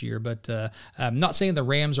this year. But I'm not saying the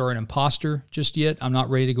Rams are an imposter just yet. I'm not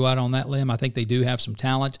ready to go out on that limb. I think they do have some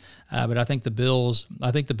talent, but I think the Bills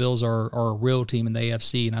are a real team in the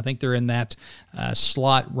AFC, and I think they're in that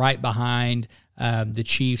slot right behind the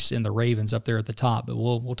Chiefs and the Ravens up there at the top. But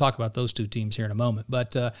we'll talk about those two teams here in a moment.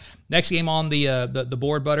 But next game on the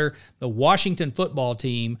board, Butter, the Washington football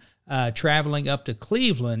team traveling up to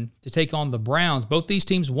Cleveland to take on the Browns. Both these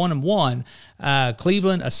teams 1-1.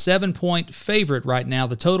 Cleveland a 7-point favorite right now.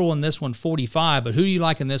 The total in this one 45. But who do you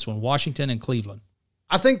like in this one? Washington and Cleveland.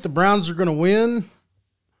 I think the Browns are going to win,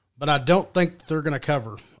 but I don't think they're going to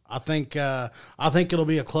cover. I think it'll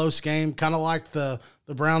be a close game, kind of like the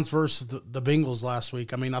Browns versus the Bengals last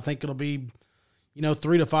week. I mean, I think it'll be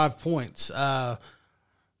 3 to 5 points. But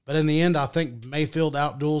in the end, I think Mayfield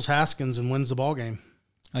outduels Haskins and wins the ball game.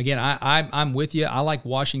 Again, I'm with you. I like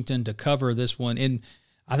Washington to cover this one. And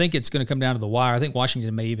I think it's going to come down to the wire. I think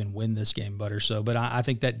Washington may even win this game, Butter. But I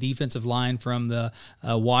think that defensive line from the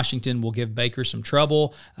Washington will give Baker some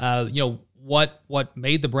trouble. What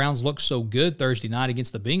made the Browns look so good Thursday night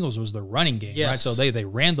against the Bengals was the running game, yes. Right? So they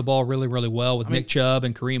ran the ball really, really well with Nick Chubb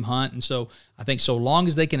and Kareem Hunt. And so I think so long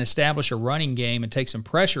as they can establish a running game and take some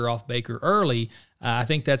pressure off Baker early, I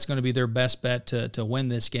think that's going to be their best bet to win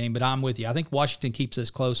this game. But I'm with you. I think Washington keeps this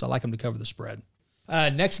close. I like them to cover the spread.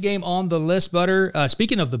 Next game on the list, Butter.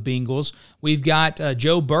 Speaking of the Bengals, we've got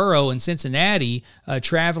Joe Burrow in Cincinnati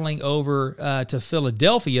traveling over to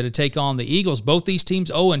Philadelphia to take on the Eagles. Both these teams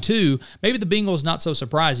 0-2. Maybe the Bengals not so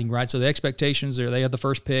surprising, right? So the expectations are they had the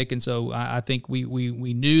first pick, and so I think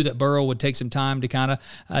we knew that Burrow would take some time to kind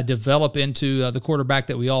of develop into the quarterback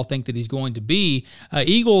that we all think that he's going to be.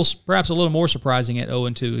 Eagles perhaps a little more surprising at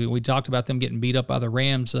 0-2. We talked about them getting beat up by the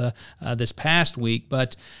Rams this past week,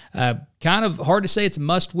 but kind of hard to say it's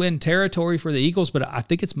must-win territory for the Eagles, but I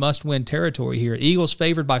think it's must-win territory here. Eagles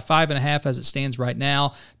favored by 5.5 as it stands right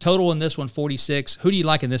now. Total in this one, 46. Who do you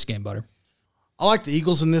like in this game, Butter? I like the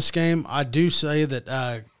Eagles in this game. I do say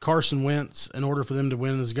that Carson Wentz, in order for them to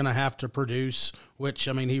win, is going to have to produce, which,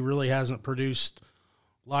 I mean, he really hasn't produced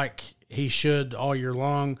like he should all year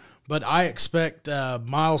long. But I expect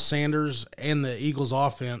Miles Sanders and the Eagles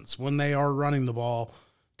offense, when they are running the ball,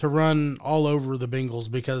 to run all over the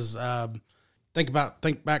Bengals because think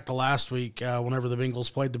back to last week whenever the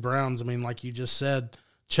Bengals played the Browns. I mean, like you just said,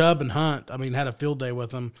 Chubb and Hunt, I mean, had a field day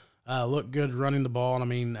with them. Looked good running the ball. And I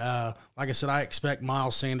mean, like I said, I expect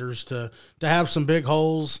Miles Sanders to have some big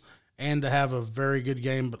holes and to have a very good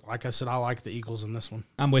game. But like I said, I like the Eagles in this one.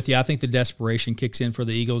 I'm with you. I think the desperation kicks in for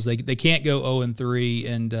the Eagles. They can't go 0-3,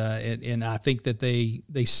 and I think that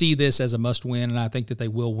they see this as a must win, and I think that they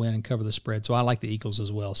will win and cover the spread. So I like the Eagles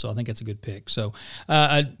as well. So I think that's a good pick. So,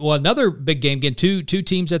 well, another big game again. Two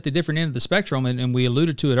teams at the different end of the spectrum, and we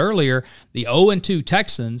alluded to it earlier. The 0-2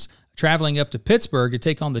 Texans traveling up to Pittsburgh to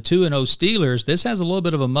take on the 2-0 Steelers. This has a little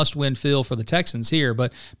bit of a must-win feel for the Texans here,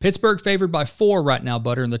 but Pittsburgh favored by 4 right now,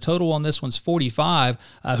 Butter, and the total on this one's 45.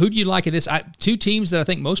 Who do you like in this? Two teams that I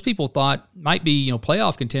think most people thought might be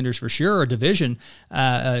playoff contenders for sure, or division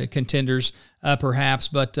contenders perhaps,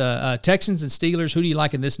 but Texans and Steelers, who do you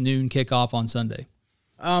like in this noon kickoff on Sunday?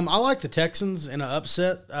 I like the Texans in an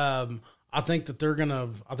upset. I think that they're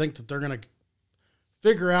gonna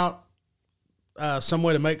figure out some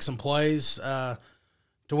way to make some plays to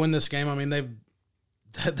win this game. I mean,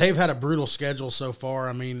 they've had a brutal schedule so far.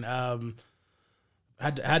 I mean,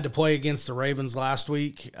 had to play against the Ravens last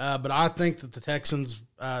week, but I think that the Texans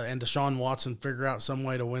and Deshaun Watson figure out some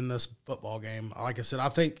way to win this football game. Like I said, I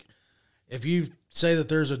think if you say that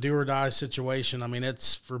there's a do or die situation, I mean,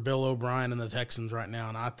 it's for Bill O'Brien and the Texans right now,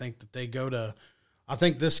 and I think that I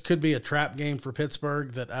think this could be a trap game for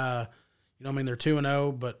Pittsburgh. That I mean, they're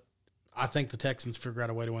 2-0, but I think the Texans figure out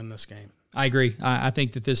a way to win this game. I agree. I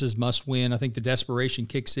think that this is must win. I think the desperation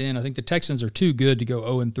kicks in. I think the Texans are too good to go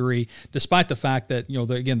 0-3, despite the fact that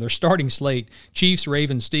their starting slate: Chiefs,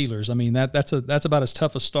 Ravens, Steelers. I mean that's about as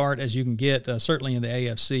tough a start as you can get, certainly in the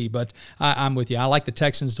AFC. But I'm with you. I like the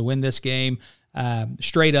Texans to win this game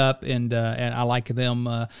straight up, and I like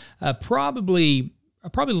them probably. I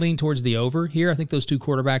probably lean towards the over here. I think those two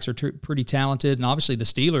quarterbacks are pretty talented, and obviously the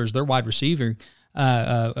Steelers, their wide receiver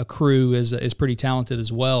crew is pretty talented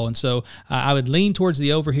as well. And so I would lean towards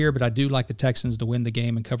the over here, but I do like the Texans to win the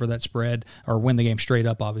game and cover that spread, or win the game straight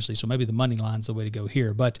up, obviously. So maybe the money line's the way to go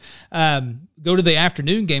here. But go to the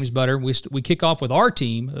afternoon games, Butter. We kick off with our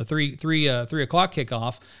team, the 3 o'clock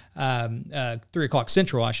kickoff, 3 o'clock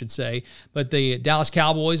Central, I should say. But the Dallas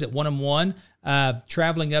Cowboys at 1-1.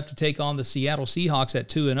 Traveling up to take on the Seattle Seahawks at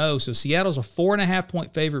 2-0. So Seattle's a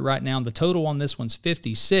 4.5-point favorite right now. And the total on this one's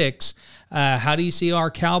 56. How do you see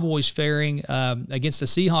our Cowboys faring against a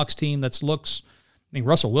Seahawks team that's looks? I mean,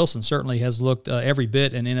 Russell Wilson certainly has looked every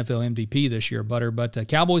bit an NFL MVP this year, Butter. But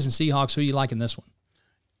Cowboys and Seahawks, who you like in this one?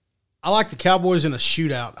 I like the Cowboys in a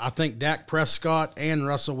shootout. I think Dak Prescott and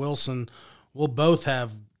Russell Wilson will both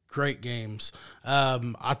have great games.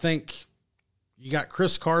 I think you got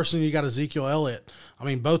Chris Carson, you got Ezekiel Elliott. I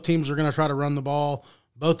mean, both teams are going to try to run the ball.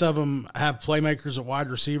 Both of them have playmakers at wide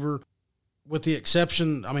receiver. With the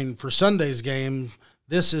exception, I mean, for Sunday's game,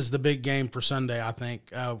 this is the big game for Sunday, I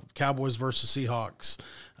think, Cowboys versus Seahawks.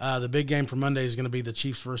 The big game for Monday is going to be the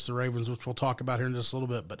Chiefs versus the Ravens, which we'll talk about here in just a little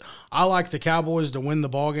bit. But I like the Cowboys to win the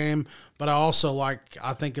ball game, but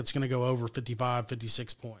I think it's going to go over 55,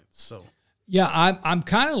 56 points. So. Yeah, I'm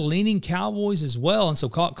kind of leaning Cowboys as well, and so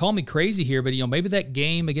call me crazy here, but maybe that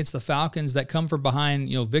game against the Falcons, that come from behind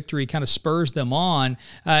victory, kind of spurs them on.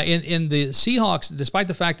 In the Seahawks, despite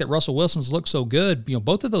the fact that Russell Wilson's looked so good,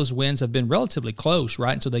 both of those wins have been relatively close,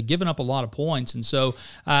 right? And so they've given up a lot of points, and so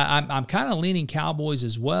I'm kind of leaning Cowboys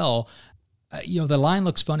as well. The line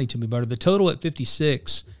looks funny to me, but the total at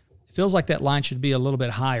 56. Feels like that line should be a little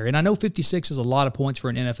bit higher. And I know 56 is a lot of points for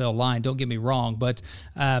an NFL line, don't get me wrong, but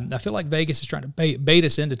I feel like Vegas is trying to bait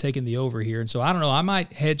us into taking the over here. And so I don't know, I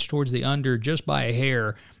might hedge towards the under just by a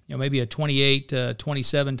hair, maybe a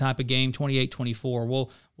 28-27 type of game, 28-24.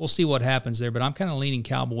 We'll see what happens there, but I'm kind of leaning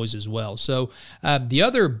Cowboys as well. So the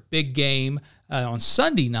other big game on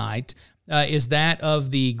Sunday night is that of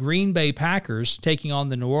the Green Bay Packers taking on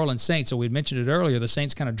the New Orleans Saints. So we mentioned it earlier. The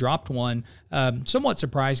Saints kind of dropped one somewhat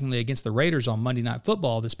surprisingly against the Raiders on Monday Night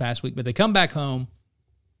Football this past week, but they come back home.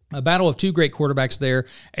 A battle of two great quarterbacks there,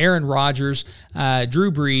 Aaron Rodgers,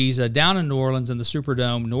 Drew Brees, down in New Orleans in the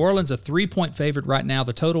Superdome. New Orleans a 3-point favorite right now.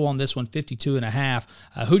 The total on this one,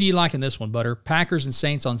 52.5. Who do you like in this one, Butter? Packers and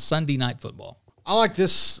Saints on Sunday Night Football. I like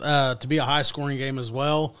this to be a high-scoring game as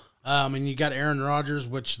well. And you got Aaron Rodgers,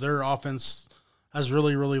 which their offense has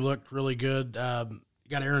really, really looked really good. You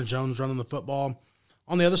got Aaron Jones running the football.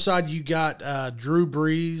 On the other side, you got Drew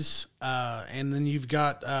Brees, and then you've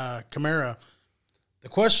got Kamara. The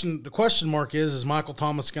question mark is Michael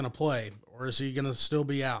Thomas going to play, or is he going to still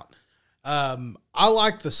be out? I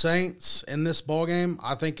like the Saints in this ball game.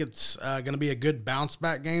 I think it's going to be a good bounce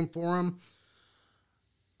back game for them.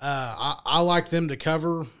 I like them to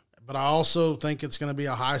cover. but I also think it's going to be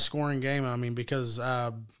a high-scoring game. I mean, because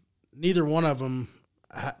neither one of them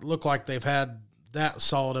look like they've had that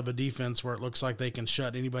solid of a defense where it looks like they can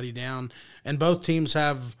shut anybody down. And both teams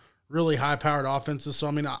have really high-powered offenses. So,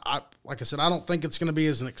 I mean, like I said, I don't think it's going to be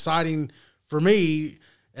as exciting for me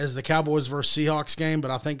as the Cowboys versus Seahawks game, but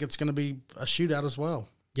I think it's going to be a shootout as well.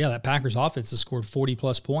 Yeah, that Packers offense has scored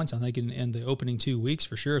 40-plus points, I think, in the opening 2 weeks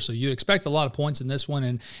for sure. So you expect a lot of points in this one,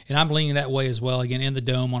 and I'm leaning that way as well, again, in the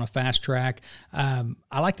Dome on a fast track. I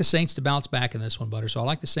like the Saints to bounce back in this one, Butter. So I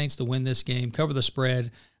like the Saints to win this game, cover the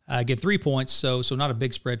spread, get 3 points, so not a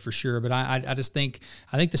big spread for sure. But I just think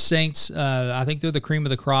the Saints, I think they're the cream of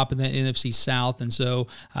the crop in the NFC South, and so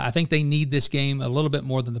I think they need this game a little bit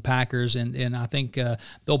more than the Packers, and I think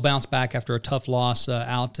they'll bounce back after a tough loss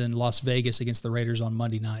out in Las Vegas against the Raiders on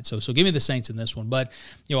Monday night. So give me the Saints in this one. But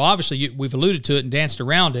obviously we've alluded to it and danced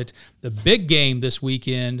around it. The big game this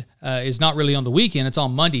weekend is not really on the weekend; it's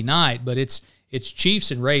on Monday night, but it's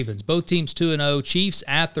Chiefs and Ravens. Both teams 2-0. Chiefs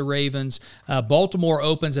at the Ravens. Baltimore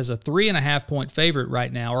opens as a 3.5-point favorite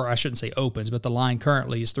right now, or I shouldn't say opens, but the line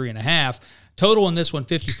currently is 3.5. Total in this one,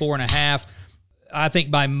 54.5. I think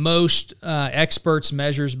by most experts'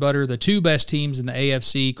 measures, Butter, the two best teams in the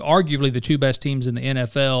AFC, arguably the two best teams in the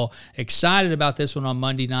NFL. Excited about this one on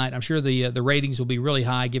Monday night. I'm sure the ratings will be really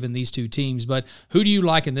high given these two teams. But who do you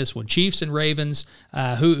like in this one? Chiefs and Ravens.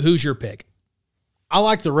 Who's your pick? I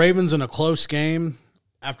like the Ravens in a close game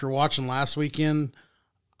after watching last weekend.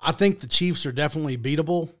 I think the Chiefs are definitely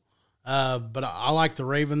beatable, but I like the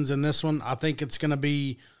Ravens in this one. I think it's going to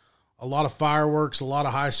be a lot of fireworks, a lot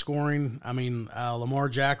of high scoring. I mean, Lamar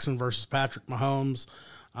Jackson versus Patrick Mahomes.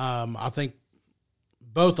 I think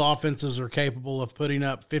both offenses are capable of putting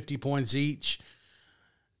up 50 points each.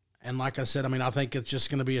 And like I said, I mean, I think it's just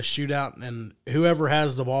going to be a shootout, and whoever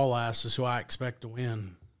has the ball last is who I expect to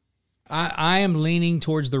win. I am leaning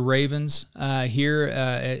towards the Ravens here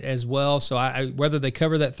as well. So whether they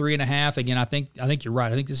cover that 3.5, again, I think you're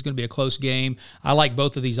right. I think this is going to be a close game. I like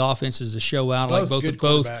both of these offenses to show out. I like both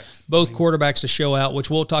quarterbacks to show out, which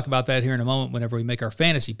we'll talk about that here in a moment whenever we make our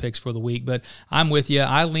fantasy picks for the week. But I'm with you.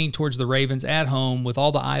 I lean towards the Ravens at home with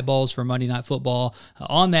all the eyeballs for Monday Night Football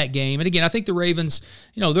on that game. And again, I think the Ravens,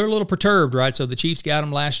 they're a little perturbed, right? So the Chiefs got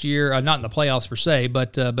them last year, not in the playoffs per se,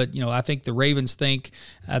 but I think the Ravens think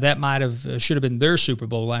that should have been their Super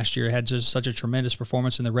Bowl last year. It had just such a tremendous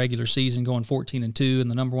performance in the regular season, going 14-2 and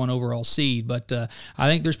the number 1 overall seed. But I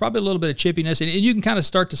think there's probably a little bit of chippiness, and you can kind of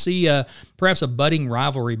start to see perhaps a budding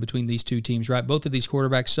rivalry between these two teams, right? Both of these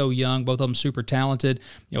quarterbacks so young, both of them super talented.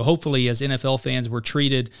 Hopefully as NFL fans, we're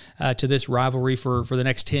treated to this rivalry for the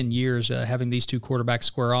next 10 years, having these two quarterbacks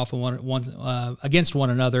square off against one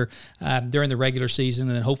another during the regular season,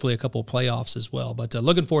 and then hopefully a couple of playoffs as well. But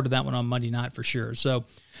looking forward to that one on Monday night for sure. So,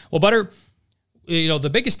 well, Butter, the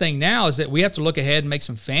biggest thing now is that we have to look ahead and make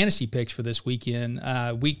some fantasy picks for this weekend.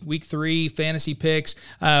 Week 3 fantasy picks.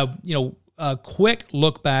 A quick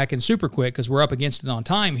look back, and super quick because we're up against it on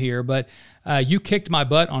time here, but you kicked my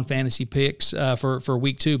butt on fantasy picks for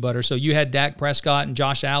week 2, Butter. So you had Dak Prescott and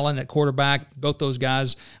Josh Allen at quarterback. Both those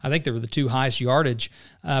guys, I think they were the two highest yardage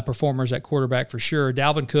performers at quarterback for sure.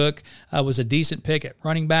 Dalvin Cook was a decent pick at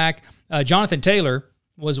running back. Jonathan Taylor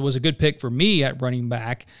was a good pick for me at running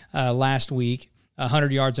back last week.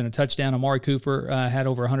 100 yards and a touchdown. Amari Cooper had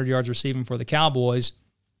over 100 yards receiving for the Cowboys.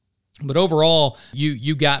 But overall,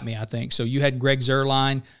 you got me, I think. So you had Greg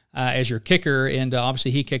Zuerlein as your kicker, and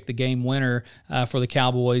obviously he kicked the game winner for the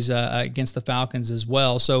Cowboys against the Falcons as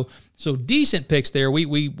well. So decent picks there.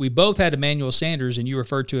 We both had Emmanuel Sanders, and you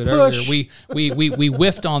referred to it earlier. We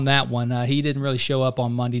whiffed on that one. He didn't really show up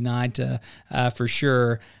on Monday night for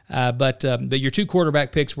sure. But your two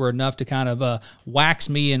quarterback picks were enough to kind of wax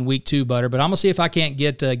me in week 2, Butter. But I'm gonna see if I can't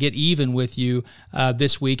get even with you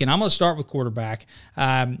this week, and I'm gonna start with quarterback.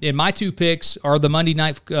 And my two picks are the Monday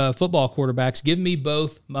Night Football quarterbacks. Give me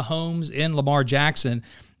both Mahomes and Lamar Jackson.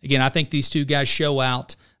 Again, I think these two guys show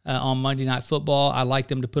out on Monday Night Football. I like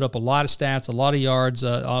them to put up a lot of stats, a lot of yards.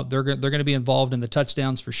 They're going to be involved in the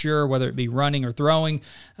touchdowns for sure, whether it be running or throwing.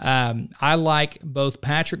 I like both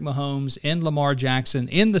Patrick Mahomes and Lamar Jackson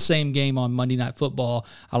in the same game on Monday Night Football.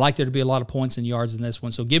 I like there to be a lot of points and yards in this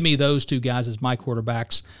one. So give me those two guys as my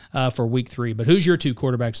quarterbacks for week 3. But who's your two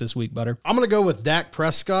quarterbacks this week, Butter? I'm going to go with Dak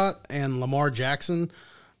Prescott and Lamar Jackson.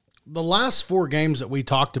 The last 4 games that we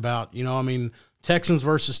talked about, Texans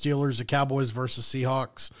versus Steelers, the Cowboys versus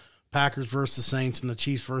Seahawks, Packers versus Saints, and the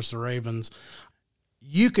Chiefs versus the Ravens.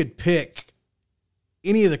 You could pick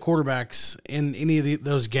any of the quarterbacks in any of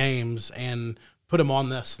those games and put them on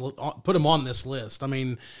this list.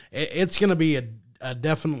 It's going to be a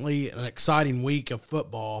definitely an exciting week of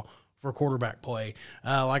football for quarterback play.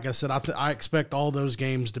 Like I said, I expect all those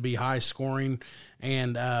games to be high scoring.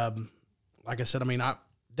 And like I said, I mean,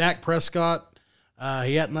 Dak Prescott,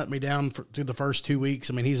 he hadn't let me down through the first 2 weeks.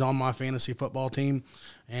 I mean, he's on my fantasy football team,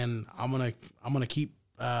 and I'm gonna keep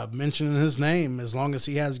mentioning his name as long as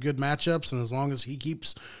he has good matchups and as long as he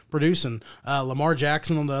keeps producing. Lamar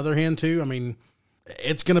Jackson, on the other hand, too. I mean,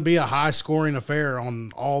 it's going to be a high-scoring affair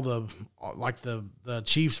on all the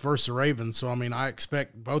Chiefs versus the Ravens. So, I mean, I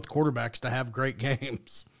expect both quarterbacks to have great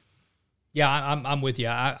games. Yeah, I'm with you.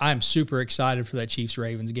 I'm super excited for that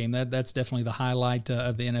Chiefs-Ravens game. That's definitely the highlight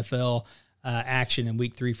of the NFL action in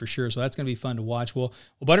Week 3 for sure. So that's going to be fun to watch. Well,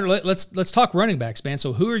 Butter, let's talk running backs, man.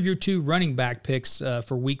 So who are your 2 running back picks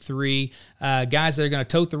for Week 3? Guys that are going to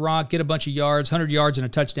tote the rock, get a bunch of yards, 100 yards and a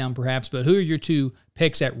touchdown perhaps. But who are your 2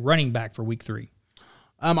 picks at running back for Week 3?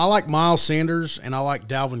 I like Miles Sanders and I like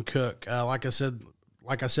Dalvin Cook. Like I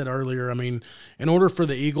said earlier, I mean, in order for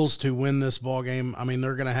the Eagles to win this ball game, I mean,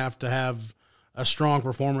 they're going to have a strong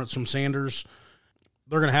performance from Sanders.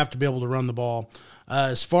 They're going to have to be able to run the ball.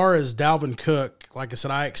 As far as Dalvin Cook, like I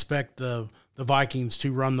said, I expect the Vikings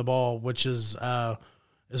to run the ball, which is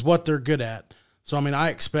what they're good at. So, I mean, I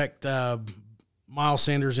expect Miles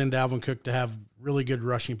Sanders and Dalvin Cook to have really good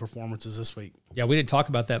rushing performances this week. Yeah, we didn't talk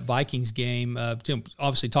about that Vikings game. Tim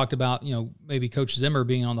obviously talked about, maybe Coach Zimmer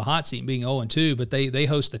being on the hot seat and being 0-2, but they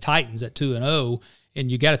host the Titans at 2-0, and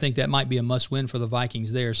you got to think that might be a must-win for the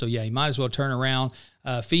Vikings there. So yeah, you might as well turn around,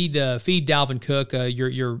 feed Dalvin Cook.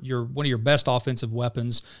 You're one of your best offensive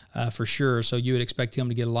weapons for sure. So you would expect him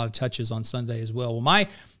to get a lot of touches on Sunday as well. Well,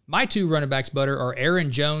 my 2 running backs, Butter, are Aaron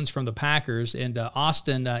Jones from the Packers and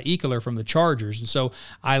Austin Ekeler from the Chargers. And so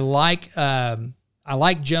I like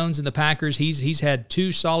Jones in the Packers. He's had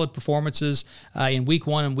 2 solid performances in Week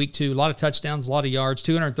 1 and Week 2. A lot of touchdowns, a lot of yards,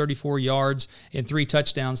 234 yards and 3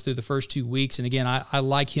 touchdowns through the first 2 weeks. And again, I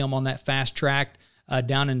like him on that fast track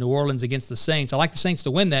down in New Orleans against the Saints. I like the Saints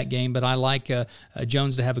to win that game, but I like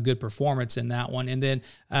Jones to have a good performance in that one. And then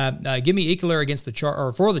give me Ekeler against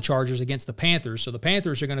for the Chargers against the Panthers. So the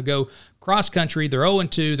Panthers are going to go cross country. They're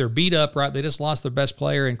 0-2. They're beat up, right? They just lost their best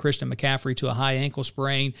player in Christian McCaffrey to a high ankle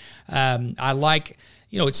sprain. I like,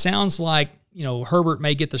 it sounds like, Herbert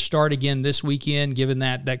may get the start again this weekend, given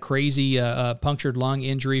that crazy punctured lung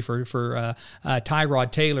injury for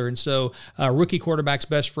Tyrod Taylor. And so rookie quarterback's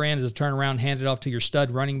best friend is a turnaround, hand it off to your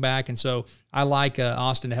stud running back. And so I like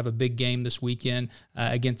Austin to have a big game this weekend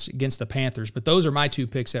against the Panthers. But those are my 2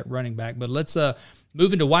 picks at running back. But let's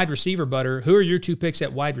move into wide receiver, Butter. Who are your 2 picks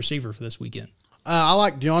at wide receiver for this weekend? I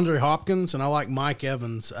like DeAndre Hopkins and I like Mike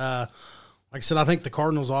Evans. Like I said, I think the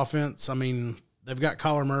Cardinals offense, I mean, they've got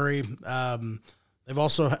Kyler Murray.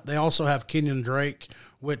 They also have Kenyon Drake,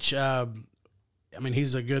 which I mean,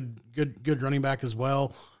 he's a good running back as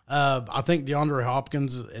well. I think DeAndre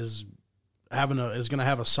Hopkins is going to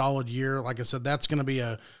have a solid year. Like I said, that's going to be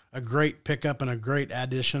a great pickup and a great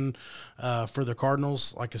addition for the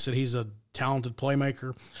Cardinals. Like I said, he's a talented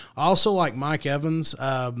playmaker. I also like Mike Evans.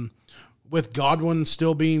 With Godwin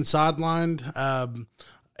still being sidelined,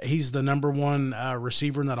 he's the number 1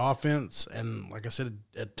 receiver in that offense. And like I said,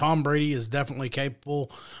 Tom Brady is definitely capable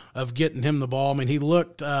of getting him the ball. I mean, he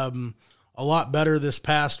looked a lot better this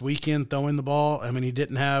past weekend throwing the ball. I mean, he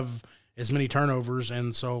didn't have as many turnovers.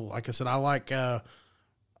 And so, like I said, I like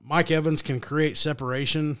Mike Evans can create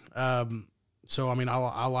separation. So, I mean,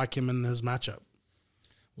 I like him in his matchup.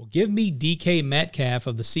 Well, give me DK Metcalf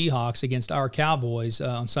of the Seahawks against our Cowboys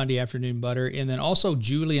on Sunday afternoon, Butter, and then also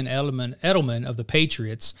Julian Edelman of the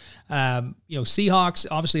Patriots. Seahawks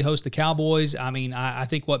obviously host the Cowboys. I mean, I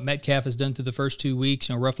think what Metcalf has done through the first 2 weeks,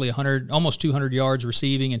 roughly almost 200 yards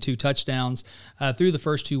receiving and 2 touchdowns through the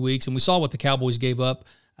first 2 weeks, and we saw what the Cowboys gave up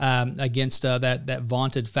against that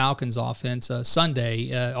vaunted Falcons offense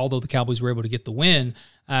Sunday, although the Cowboys were able to get the win.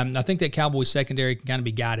 I think that Cowboys secondary can kind of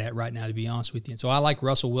be got at right now, to be honest with you. And so I like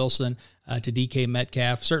Russell Wilson to DK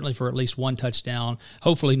Metcalf, certainly for at least 1 touchdown.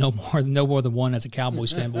 Hopefully no more than 1 as a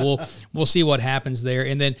Cowboys fan, but we'll see what happens there.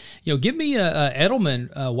 And then, give me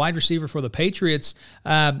Edelman, wide receiver for the Patriots.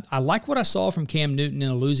 I like what I saw from Cam Newton in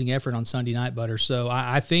a losing effort on Sunday night, Butter. So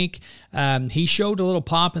I think he showed a little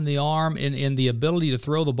pop in the arm and the ability to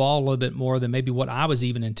throw the ball a little bit more than maybe what I was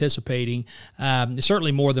even anticipating.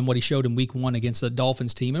 Certainly more than what he showed in Week 1 against the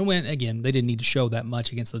Dolphins team. And when, again, they didn't need to show that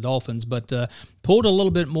much against the Dolphins, but pulled a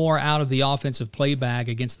little bit more out of the offensive play bag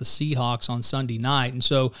against the Seahawks on Sunday night. And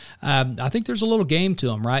so I think there's a little game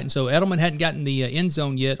to him, right? And so Edelman hadn't gotten the end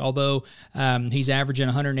zone yet, although he's averaging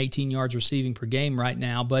 118 yards receiving per game right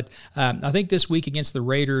now. But I think this week against the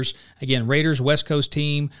Raiders, again, Raiders, West Coast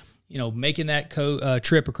team, making that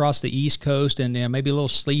trip across the East Coast and maybe a little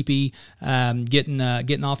sleepy,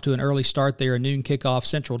 getting off to an early start there, a noon kickoff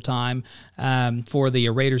Central Time for the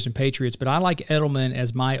Raiders and Patriots. But I like Edelman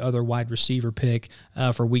as my other wide receiver pick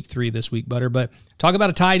for Week 3 this week, Butter. But talk about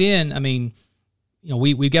a tight end. I mean,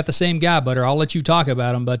 we've got the same guy, Butter. I'll let you talk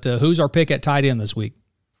about him. But who's our pick at tight end this week?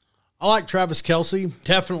 I like Travis Kelce,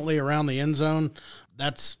 definitely around the end zone.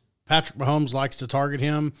 That's Patrick Mahomes likes to target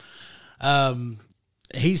him.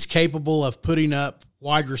 He's capable of putting up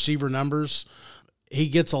wide receiver numbers. He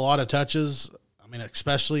gets a lot of touches. I mean,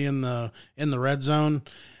 especially in the red zone,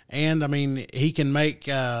 and I mean he can make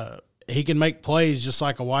plays just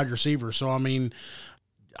like a wide receiver. So I mean,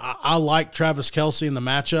 I like Travis Kelce in the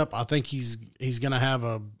matchup. I think he's going to have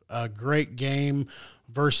a great game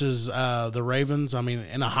versus the Ravens. I mean,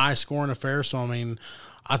 in a high scoring affair. So I mean,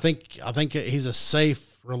 I think he's a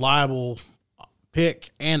safe, reliable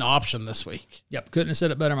pick and option this week. Yep, couldn't have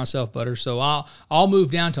said it better myself, Butter. So I'll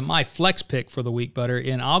move down to my flex pick for the week, Butter,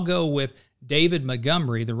 and I'll go with David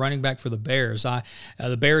Montgomery, the running back for the Bears.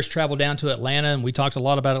 The Bears travel down to Atlanta, and we talked a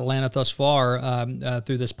lot about Atlanta thus far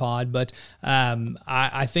through this pod. But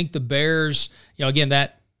I think the Bears, again,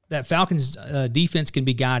 that Falcons defense can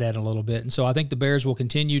be guided at a little bit. And so I think the Bears will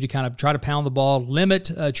continue to kind of try to pound the ball,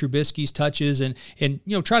 limit Trubisky's touches, and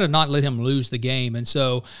try to not let him lose the game. And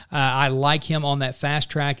so I like him on that fast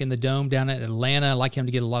track in the Dome down at Atlanta. I like him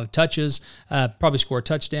to get a lot of touches, probably score a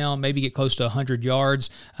touchdown, maybe get close to 100 yards,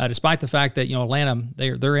 despite the fact that, Atlanta,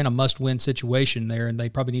 they're in a must-win situation there, and they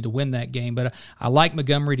probably need to win that game. But I like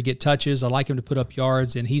Montgomery to get touches. I like him to put up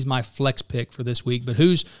yards, and he's my flex pick for this week. But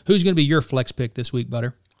who's going to be your flex pick this week,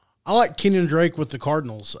 Butter? I like Kenyon Drake with the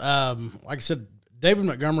Cardinals. Like I said, David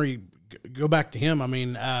Montgomery, go back to him. I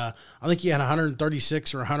mean, I think he had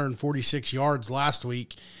 136 or 146 yards last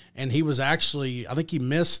week, and he was actually, I think he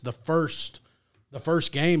missed the first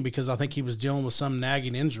game because I think he was dealing with some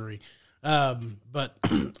nagging injury. But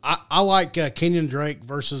I like Kenyon Drake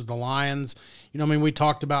versus the Lions. We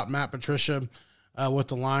talked about Matt Patricia with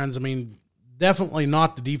the Lions. I mean, definitely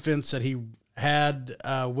not the defense that he had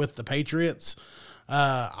with the Patriots.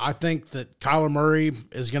 I think that Kyler Murray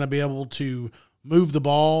is going to be able to move the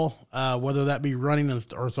ball, whether that be running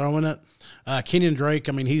or throwing it. Kenyon Drake,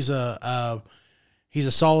 I mean, he's a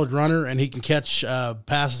solid runner, and he can catch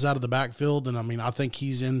passes out of the backfield, and I mean, I think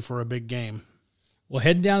he's in for a big game. Well,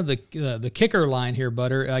 heading down to the kicker line here,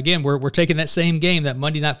 Butter. Again, we're taking that same game, that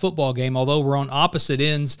Monday Night Football game, although we're on opposite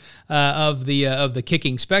ends of the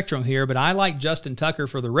kicking spectrum here. But I like Justin Tucker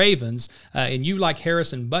for the Ravens, and you like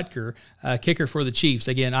Harrison Butker, kicker for the Chiefs.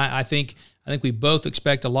 Again, I think we both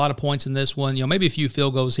expect a lot of points in this one. Maybe a few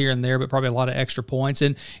field goals here and there, but probably a lot of extra points.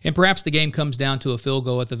 And perhaps the game comes down to a field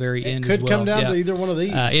goal at the very end as well. Could come down to either one of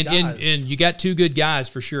these guys. And you got two good guys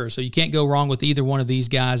for sure, so you can't go wrong with either one of these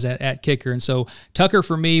guys at kicker. And so Tucker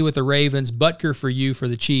for me with the Ravens, Butker for you for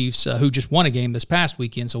the Chiefs, who just won a game this past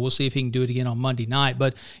weekend, so we'll see if he can do it again on Monday night.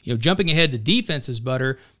 But jumping ahead to defenses,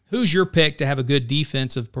 Butter, who's your pick to have a good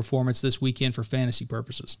defensive performance this weekend for fantasy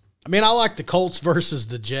purposes? I mean, I like the Colts versus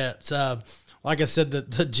the Jets. Like I said,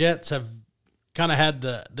 the Jets have kind of had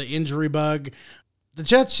the injury bug. The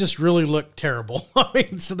Jets just really look terrible. I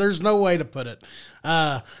mean, so there's no way to put it.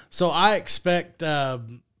 So I expect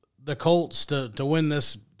the Colts to win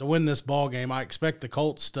this ball game. I expect the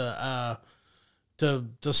Colts to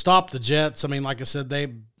stop the Jets. I mean, like I said,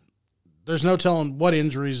 there's no telling what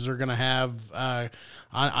injuries they're going to have.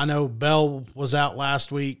 I know Bell was out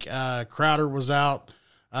last week. Crowder was out.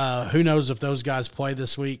 Who knows if those guys play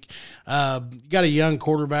this week? You got a young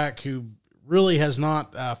quarterback who really has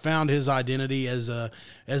not found his identity as an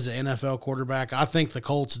NFL quarterback. I think the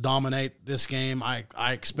Colts dominate this game. I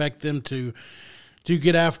expect them to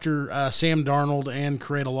get after Sam Darnold and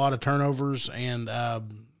create a lot of turnovers and,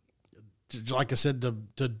 like I said,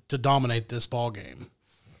 to dominate this ball game.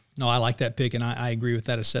 No, I like that pick, and I agree with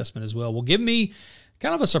that assessment as well. Well, give me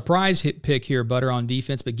kind of a surprise hit pick here, Butter, on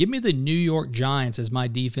defense, but give me the New York Giants as my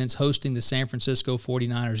defense hosting the San Francisco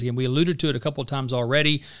 49ers. Again, we alluded to it a couple of times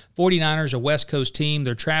already. 49ers, a West Coast team.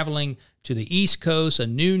 They're traveling to the East Coast, a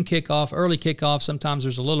noon kickoff, early kickoff. Sometimes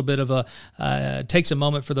there's a little bit of it takes a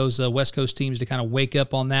moment for those West Coast teams to kind of wake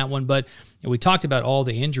up on that one. But we talked about all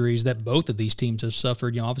the injuries that both of these teams have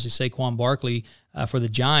suffered. Obviously Saquon Barkley for the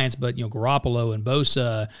Giants, but Garoppolo and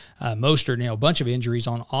Bosa, Mostert, a bunch of injuries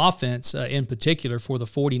on offense in particular for the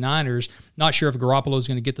 49ers. Not sure if Garoppolo is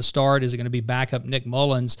going to get the start. Is it going to be backup Nick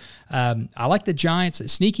Mullins? I like the Giants,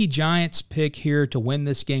 sneaky Giants pick here to win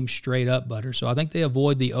this game straight up, Butter. So I think they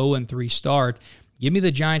avoid the 0-3 start. Give me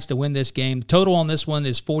the Giants to win this game. The total on this one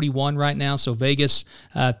is 41 right now, so Vegas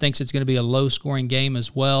thinks it's going to be a low-scoring game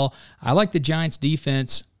as well. I like the Giants'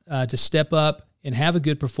 defense to step up and have a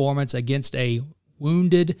good performance against a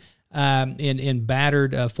wounded in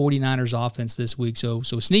battered 49ers offense this week. So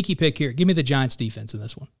sneaky pick here. Give me the Giants defense in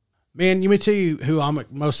this one. Man, let me tell you who I'm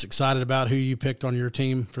most excited about, who you picked on your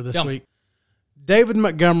team for this week. David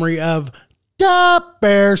Montgomery of the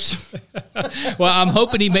Bears. Well, I'm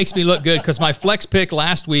hoping he makes me look good because my flex pick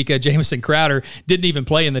last week, Jamison Crowder, didn't even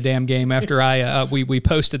play in the damn game after we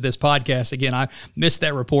posted this podcast. Again, I missed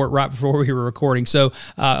that report right before we were recording. So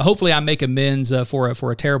hopefully I make amends for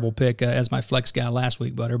a terrible pick as my flex guy last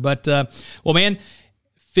week, Butter. But, well, man,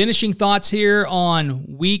 finishing thoughts here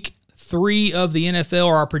on week 3 of the NFL,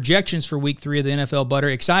 or our projections for week 3 of the NFL, Butter.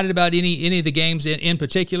 Excited about any of the games in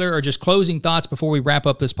particular, or just closing thoughts before we wrap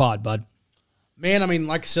up this pod, Bud? Man, I mean,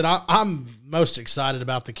 like I said, I'm most excited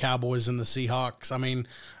about the Cowboys and the Seahawks. I mean,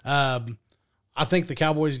 I think the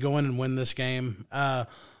Cowboys go in and win this game. The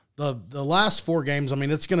last 4 games, I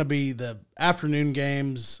mean, it's going to be the afternoon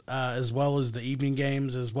games as well as the evening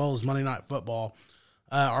games, as well as Monday Night Football.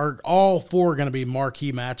 Are all 4 going to be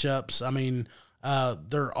marquee matchups. I mean,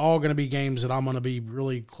 they're all going to be games that I'm going to be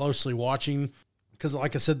really closely watching because,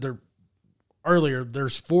 like I said earlier,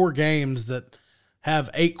 there's 4 games that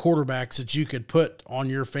have 8 quarterbacks that you could put on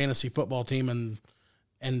your fantasy football team and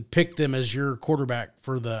pick them as your quarterback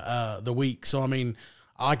for the week. So, I mean,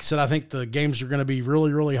 like I said, I think the games are going to be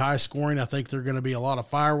really, really high scoring. I think they're going to be a lot of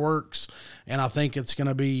fireworks, and I think it's going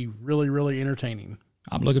to be really, really entertaining.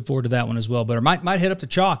 I'm looking forward to that one as well. But I might head up to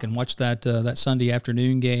Chalk and watch that Sunday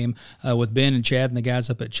afternoon game with Ben and Chad and the guys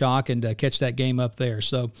up at Chalk and catch that game up there.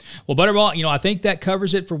 So, well, Butterball, I think that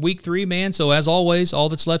covers it for week 3, man. So, as always, all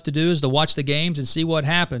that's left to do is to watch the games and see what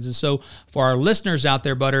happens. And so, for our listeners out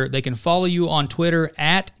there, Butter, they can follow you on Twitter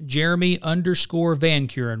at Jeremy_Van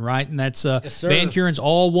Curen, right? And that's yes, Van Curen's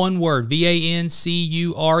all one word,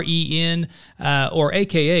 VANCUREN, or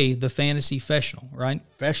AKA the Fantasy Professional, right?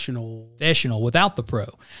 Professional without the pro.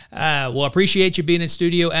 Well, appreciate you being in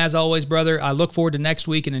studio as always, brother. I look forward to next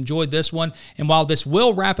week and enjoyed this one. And while this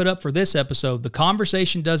will wrap it up for this episode, the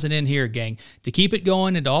conversation doesn't end here, gang. To keep it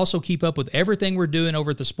going and to also keep up with everything we're doing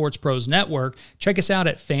over at the Sports Pros Network, check us out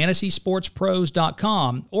at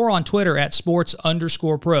fantasysportspros.com or on Twitter at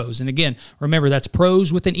sports_pros. And again, remember that's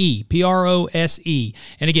pros with an E, PROSE.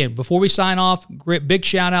 And again, before we sign off, big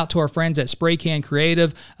shout out to our friends at Spray Can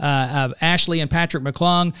Creative, Ashley and Patrick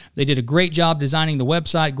McClung. They did a great job designing the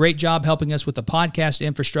website, great job helping us with the podcast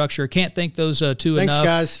infrastructure. Can't thank those two enough. Thanks,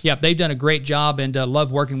 guys. Yep, they've done a great job and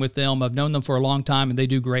love working with them. I've known them for a long time, and they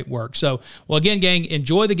do great work. So, well, again, gang,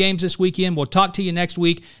 enjoy the games this weekend. We'll talk to you next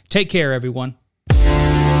week. Take care, everyone.